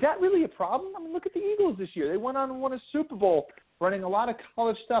is that really a problem? I mean, look at the Eagles this year. They went on and won a Super Bowl running a lot of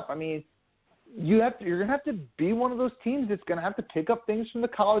college stuff. I mean, you're going to have to be one of those teams that's going to have to pick up things from the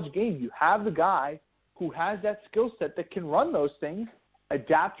college game. You have the guy who has that skill set that can run those things,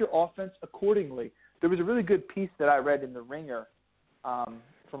 adapt your offense accordingly. There was a really good piece that I read in The Ringer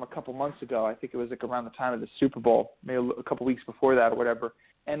from a couple months ago. I think it was like around the time of the Super Bowl, maybe a couple weeks before that or whatever.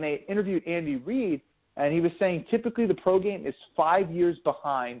 And they interviewed Andy Reid, and he was saying typically the pro game is 5 years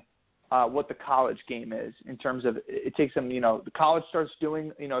behind what the college game is in terms of it takes them, the college starts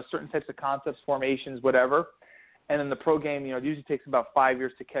doing, certain types of concepts, formations, whatever. And then the pro game, it usually takes about 5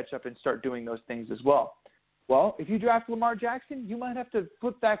 years to catch up and start doing those things as well. Well, if you draft Lamar Jackson, you might have to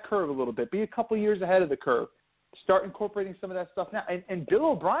flip that curve a little bit, be a couple years ahead of the curve, start incorporating some of that stuff now. And Bill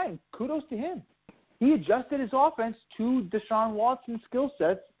O'Brien, kudos to him. He adjusted his offense to Deshaun Watson's skill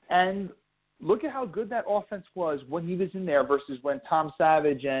sets, and look at how good that offense was when he was in there versus when Tom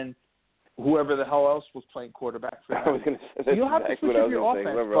Savage and whoever the hell else was playing quarterback for them. I was going to say that's you'll have to switch up your offense,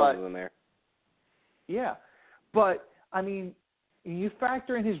 whoever else was in there. Yeah, but I mean, you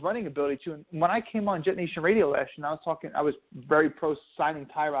factor in his running ability too. And when I came on Jet Nation Radio last year, I was very pro signing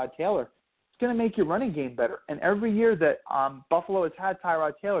Tyrod Taylor. It's going to make your running game better. And every year that Buffalo has had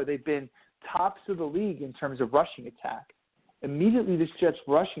Tyrod Taylor, they've been tops of the league in terms of rushing attack. Immediately, this Jets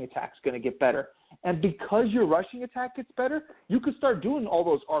rushing attack is going to get better. And because your rushing attack gets better, you could start doing all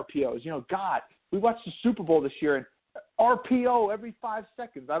those RPOs. God, we watched the Super Bowl this year, and RPO every 5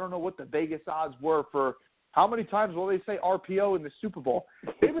 seconds. I don't know what the Vegas odds were for how many times will they say RPO in the Super Bowl.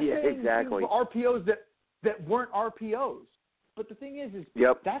 They were saying exactly. RPOs that weren't RPOs. But the thing is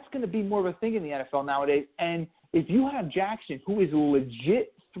that's going to be more of a thing in the NFL nowadays. And if you have Jackson, who is a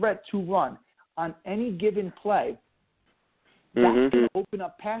legit threat to run on any given play, that's going to open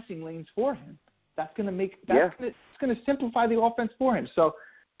up passing lanes for him. That's going to make it's going to simplify the offense for him. So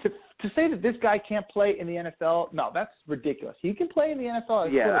to say that this guy can't play in the NFL, no, that's ridiculous. He can play in the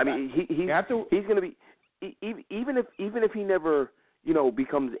NFL. Yeah, I mean he's going to be even if he never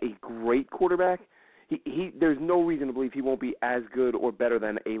becomes a great quarterback, he there's no reason to believe he won't be as good or better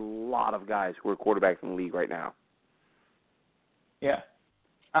than a lot of guys who are quarterbacks in the league right now. Yeah,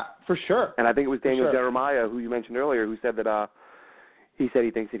 for sure. And I think it was Daniel Jeremiah, who you mentioned earlier, who said that he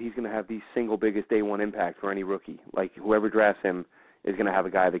thinks that he's going to have the single biggest day one impact for any rookie. Like whoever drafts him is going to have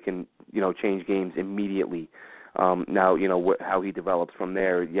a guy that can change games immediately. Now how he develops from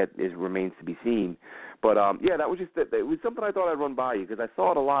there yet remains to be seen. But that was just it was something I thought I'd run by you because I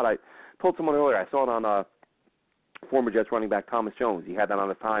saw it a lot. I told someone earlier I saw it on former Jets running back Thomas Jones. He had that on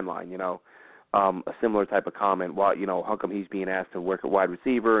his timeline. A similar type of comment. Well, how come he's being asked to work at wide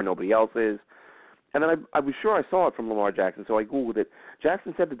receiver and nobody else is? And then I was sure I saw it from Lamar Jackson, so I Googled it.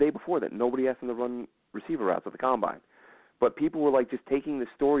 Jackson said the day before that nobody asked him to run receiver routes at the combine. But people were just taking the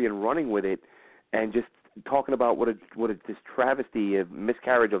story and running with it and just talking about what this travesty of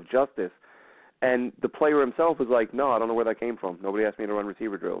miscarriage of justice. And the player himself was like, no, I don't know where that came from. Nobody asked me to run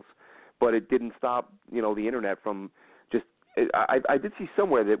receiver drills. But it didn't stop, the internet from just I did see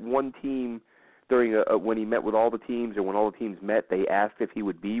somewhere that one team during when he met with all the teams or when all the teams met, they asked if he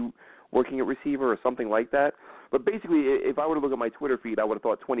would be working at receiver or something like that. But basically, if I were to look at my Twitter feed, I would have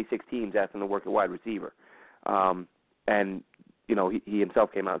thought 26 teams asked him to work at wide receiver. And, he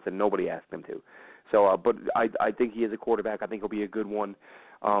himself came out and said nobody asked him to. So, but I think he is a quarterback. I think he'll be a good one.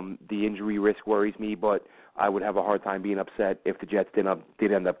 The injury risk worries me, but I would have a hard time being upset if the Jets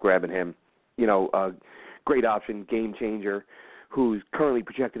did end up grabbing him. A great option, game changer, who's currently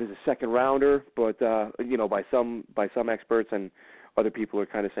projected as a second rounder, but by some experts and other people are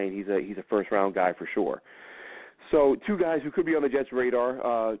kind of saying he's a first round guy for sure. So two guys who could be on the Jets'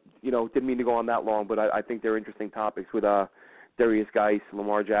 radar. Didn't mean to go on that long, but I think they're interesting topics with Darius Geis,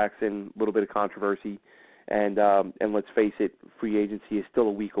 Lamar Jackson, a little bit of controversy, and let's face it, free agency is still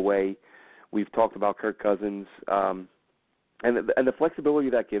a week away. We've talked about Kirk Cousins and the flexibility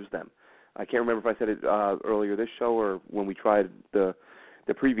that gives them. I can't remember if I said it earlier this show or when we tried the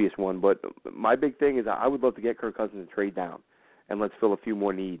previous one, but my big thing is I would love to get Kirk Cousins to trade down, and let's fill a few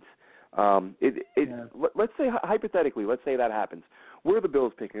more needs. Let's say, hypothetically, let's say that happens. Where are the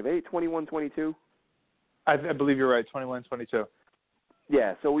Bills picking? Are they 21-22? I believe you're right, 21-22.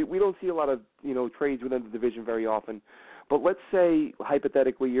 Yeah, so we don't see a lot of, trades within the division very often. But let's say,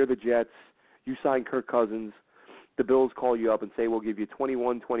 hypothetically, you're the Jets, you sign Kirk Cousins, the Bills call you up and say, we'll give you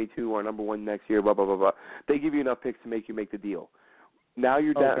 21-22, our number one next year, blah, blah, blah, blah. They give you enough picks to make you make the deal. Now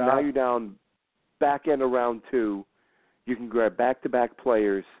you're down. Now you're down back end of round 2. You can grab back-to-back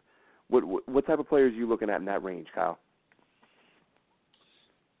players. What type of players are you looking at in that range, Kyle?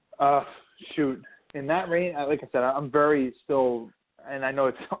 Shoot. In that range, like I said, I'm very still, and I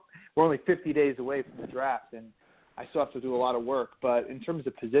know we're only 50 days away from the draft, and I still have to do a lot of work. But in terms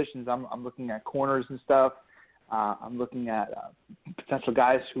of positions, I'm looking at corners and stuff. I'm looking at potential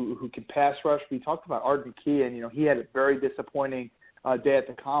guys who can pass rush. We talked about Arden Key, and he had a very disappointing day at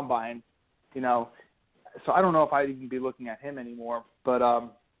the combine. So I don't know if I'd even be looking at him anymore. But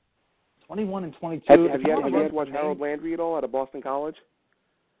 21 and 22. Have you had to watch Harold Landry at all out of Boston College?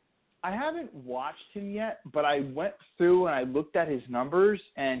 I haven't watched him yet, but I went through and I looked at his numbers,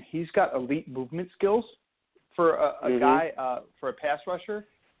 and he's got elite movement skills for a guy, for a pass rusher.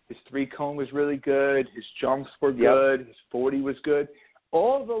 His three-cone was really good. His jumps were good. His 40 was good.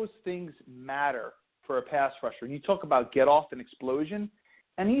 All those things matter for a pass rusher. You talk about get-off and explosion,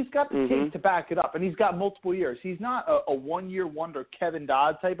 and he's got the tape to back it up, and he's got multiple years. He's not a one-year wonder Kevin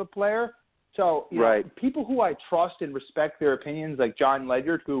Dodd type of player. So, know, people who I trust and respect their opinions, like John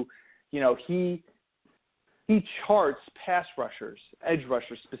Ledyard, who, he charts pass rushers, edge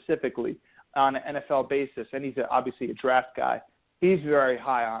rushers specifically, on an NFL basis, and he's obviously a draft guy. He's very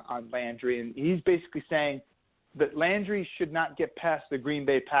high on Landry, and he's basically saying that Landry should not get past the Green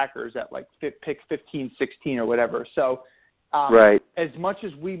Bay Packers at like pick 15, 16 or whatever. So as much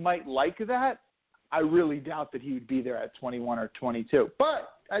as we might like that, I really doubt that he would be there at 21 or 22.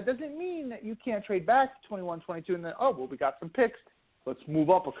 But that doesn't mean that you can't trade back to 21, 22 and then, we got some picks. Let's move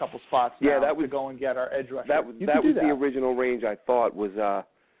up a couple spots now to go and get our edge rusher. That was the original range I thought was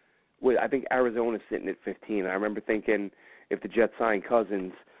I think Arizona's sitting at 15. I remember thinking, if the Jets sign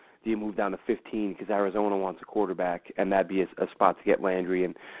Cousins, do you move down to 15 because Arizona wants a quarterback, and that'd be a spot to get Landry.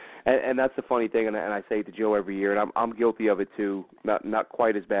 And that's the funny thing, and I say it to Joe every year, and I'm guilty of it too. Not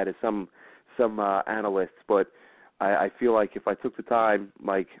quite as bad as some analysts, but I feel like if I took the time,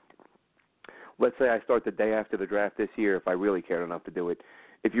 like let's say I start the day after the draft this year, if I really cared enough to do it,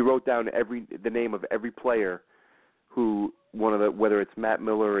 if you wrote down the name of every player who whether it's Matt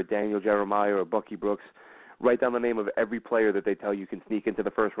Miller or Daniel Jeremiah or Bucky Brooks, write down the name of every player that they tell you can sneak into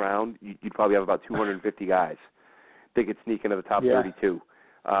the first round, you'd probably have about 250 guys that could sneak into the top 32.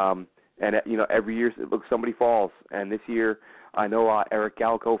 And every year, look, somebody falls. And this year, I know Eric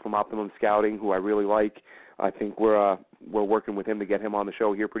Galco from Optimum Scouting, who I really like. I think we're working with him to get him on the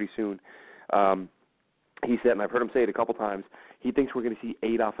show here pretty soon. He said, and I've heard him say it a couple times, he thinks we're going to see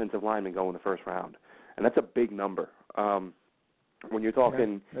 8 offensive linemen go in the first round. And that's a big number. When you're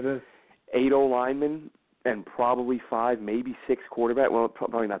talking 8 O-linemen, and probably 5, maybe 6 quarterbacks. Well,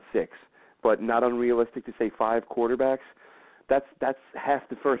 probably not 6, but not unrealistic to say 5 quarterbacks. That's half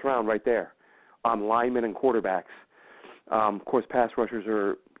the first round right there on linemen and quarterbacks. Of course, pass rushers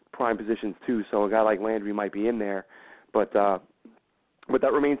are prime positions too, so a guy like Landry might be in there. But that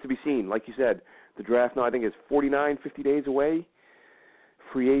remains to be seen. Like you said, the draft now I think is 50 days away.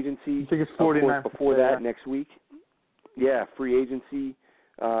 Free agency, I think it's 49 before that next week. Yeah, free agency.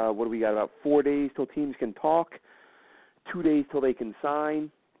 What do we got? About 4 days till teams can talk, 2 days till they can sign.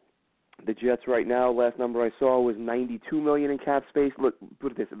 The Jets right now, last number I saw was $92 million in cap space. Look,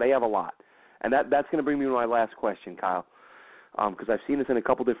 put it this: they have a lot, and that's going to bring me to my last question, Kyle, because I've seen this in a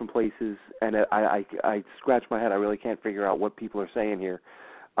couple different places, and I scratch my head. I really can't figure out what people are saying here.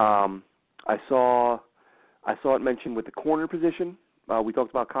 I saw it mentioned with the corner position. We talked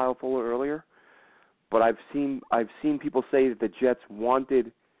about Kyle Fuller earlier. But I've seen people say that the Jets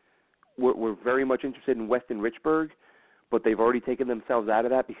were very much interested in Weston Richburg, but they've already taken themselves out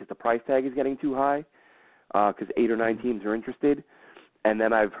of that because the price tag is getting too high, because 8 or 9 teams are interested. And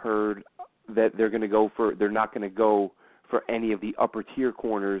then I've heard that they're not going to go for any of the upper tier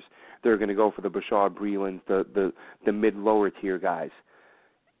corners. They're going to go for the Bashard Breelands, the mid lower tier guys.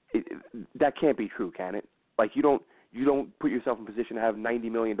 That can't be true, can it? Like you don't put yourself in position to have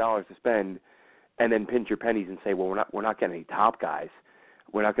 $90 million to spend and then pinch your pennies and say, well, we're not getting any top guys.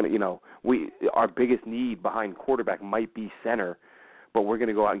 We're not going to, our biggest need behind quarterback might be center, but we're going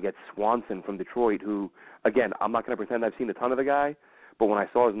to go out and get Swanson from Detroit, who, again, I'm not going to pretend I've seen a ton of the guy, but when I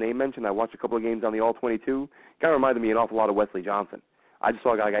saw his name mentioned, I watched a couple of games on the All-22. Kind of reminded me an awful lot of Wesley Johnson. I just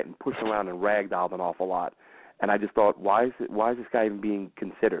saw a guy getting pushed around and ragdolled an awful lot, and I just thought, why is this guy even being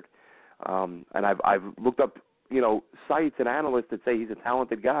considered? And I've looked up, sites and analysts that say he's a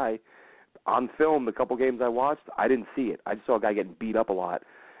talented guy. On film, the couple games I watched, I didn't see it. I just saw a guy getting beat up a lot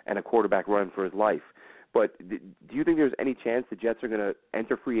and a quarterback running for his life. But do you think there's any chance the Jets are going to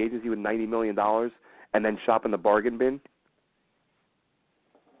enter free agency with $90 million and then shop in the bargain bin?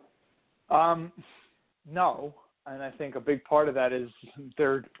 No, and I think a big part of that is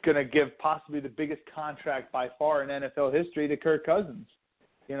they're going to give possibly the biggest contract by far in NFL history to Kirk Cousins.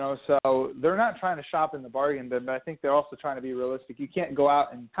 So they're not trying to shop in the bargain bin, but I think they're also trying to be realistic. You can't go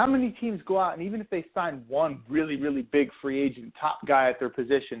out and – how many teams go out and even if they sign one really, really big free agent, top guy at their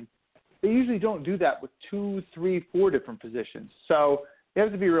position, they usually don't do that with 2, 3, 4 different positions. So you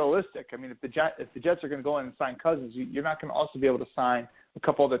have to be realistic. I mean, if the Jets are going to go in and sign Cousins, you're not going to also be able to sign a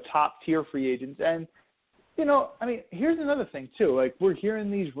couple of the top-tier free agents. And, here's another thing, too. Like, we're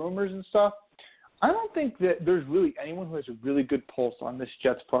hearing these rumors and stuff. I don't think that there's really anyone who has a really good pulse on this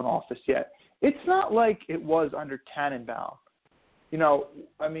Jets front office yet. It's not like it was under Tannenbaum.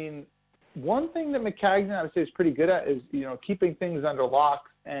 One thing that McCagnon, I would say, is pretty good at is, keeping things under lock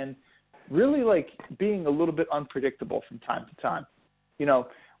and really, being a little bit unpredictable from time to time.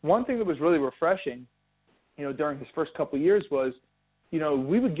 One thing that was really refreshing, during his first couple of years was,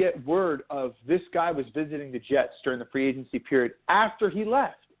 we would get word of this guy was visiting the Jets during the free agency period after he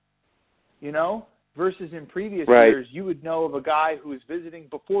left. Versus in previous years, you would know of a guy who was visiting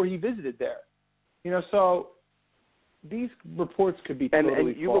before he visited there. So these reports could be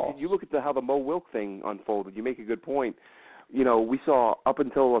totally false. You look at how the Mo Wilk thing unfolded. You make a good point. We saw up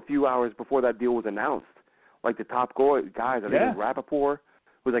until a few hours before that deal was announced, the top guys, I think it was Rappaport,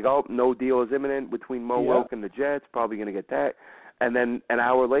 was like, oh, no deal is imminent between Mo Wilk and the Jets, probably going to get that. And then an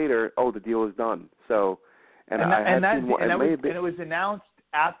hour later, the deal is done. So, it was announced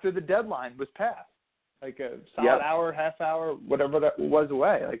after the deadline was passed, a solid hour, half hour, whatever that was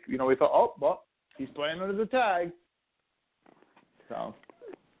away. We thought, he's playing under the tag. So,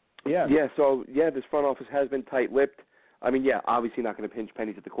 this front office has been tight-lipped. Obviously not going to pinch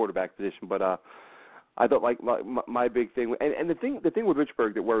pennies at the quarterback position, but I thought my big thing, and the thing with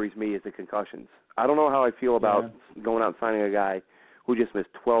Richburg that worries me is the concussions. I don't know how I feel about going out and signing a guy who just missed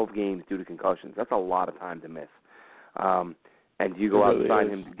 12 games due to concussions. That's a lot of time to miss. And you go out and sign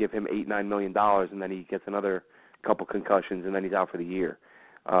him, give him $8-9 million, and then he gets another couple concussions, and then he's out for the year.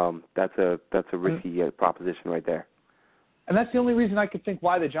 That's a risky proposition right there. And that's the only reason I could think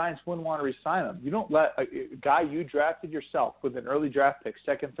why the Giants wouldn't want to re-sign him. You don't let a guy you drafted yourself with an early draft pick,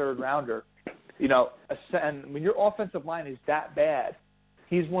 second, third rounder, and when your offensive line is that bad,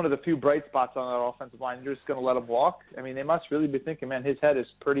 he's one of the few bright spots on that offensive line. You're just going to let him walk? They must really be thinking, man, his head is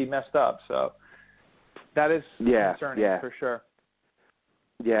pretty messed up. So that is concerning for sure.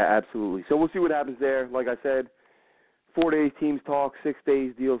 Yeah, absolutely. So we'll see what happens there. Like I said, 4 days teams talk, 6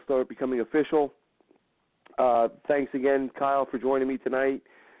 days deals start becoming official. Thanks again, Kyle, for joining me tonight.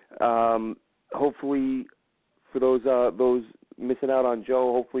 Hopefully, for those missing out on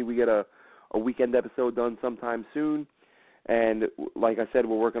Joe, hopefully we get a weekend episode done sometime soon. And like I said,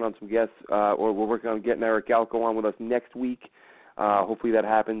 we're working on some guests, or we're working on getting Eric Galco on with us next week. Hopefully that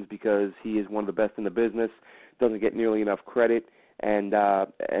happens because he is one of the best in the business, doesn't get nearly enough credit. And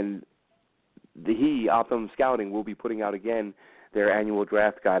Optimum Scouting, will be putting out again their annual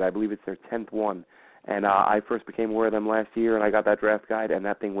draft guide. I believe it's their 10th one. And I first became aware of them last year, and I got that draft guide, and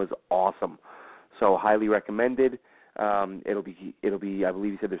that thing was awesome. So highly recommended. It'll be. I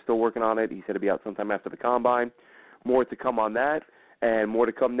believe he said they're still working on it. He said it'll be out sometime after the Combine. More to come on that, and more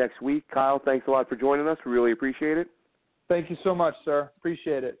to come next week. Kyle, thanks a lot for joining us. We really appreciate it. Thank you so much, sir.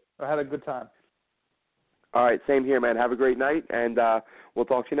 Appreciate it. I had a good time. All right, same here, man. Have a great night, and we'll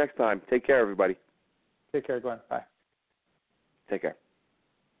talk to you next time. Take care, everybody. Take care, Glenn. Bye. Take care.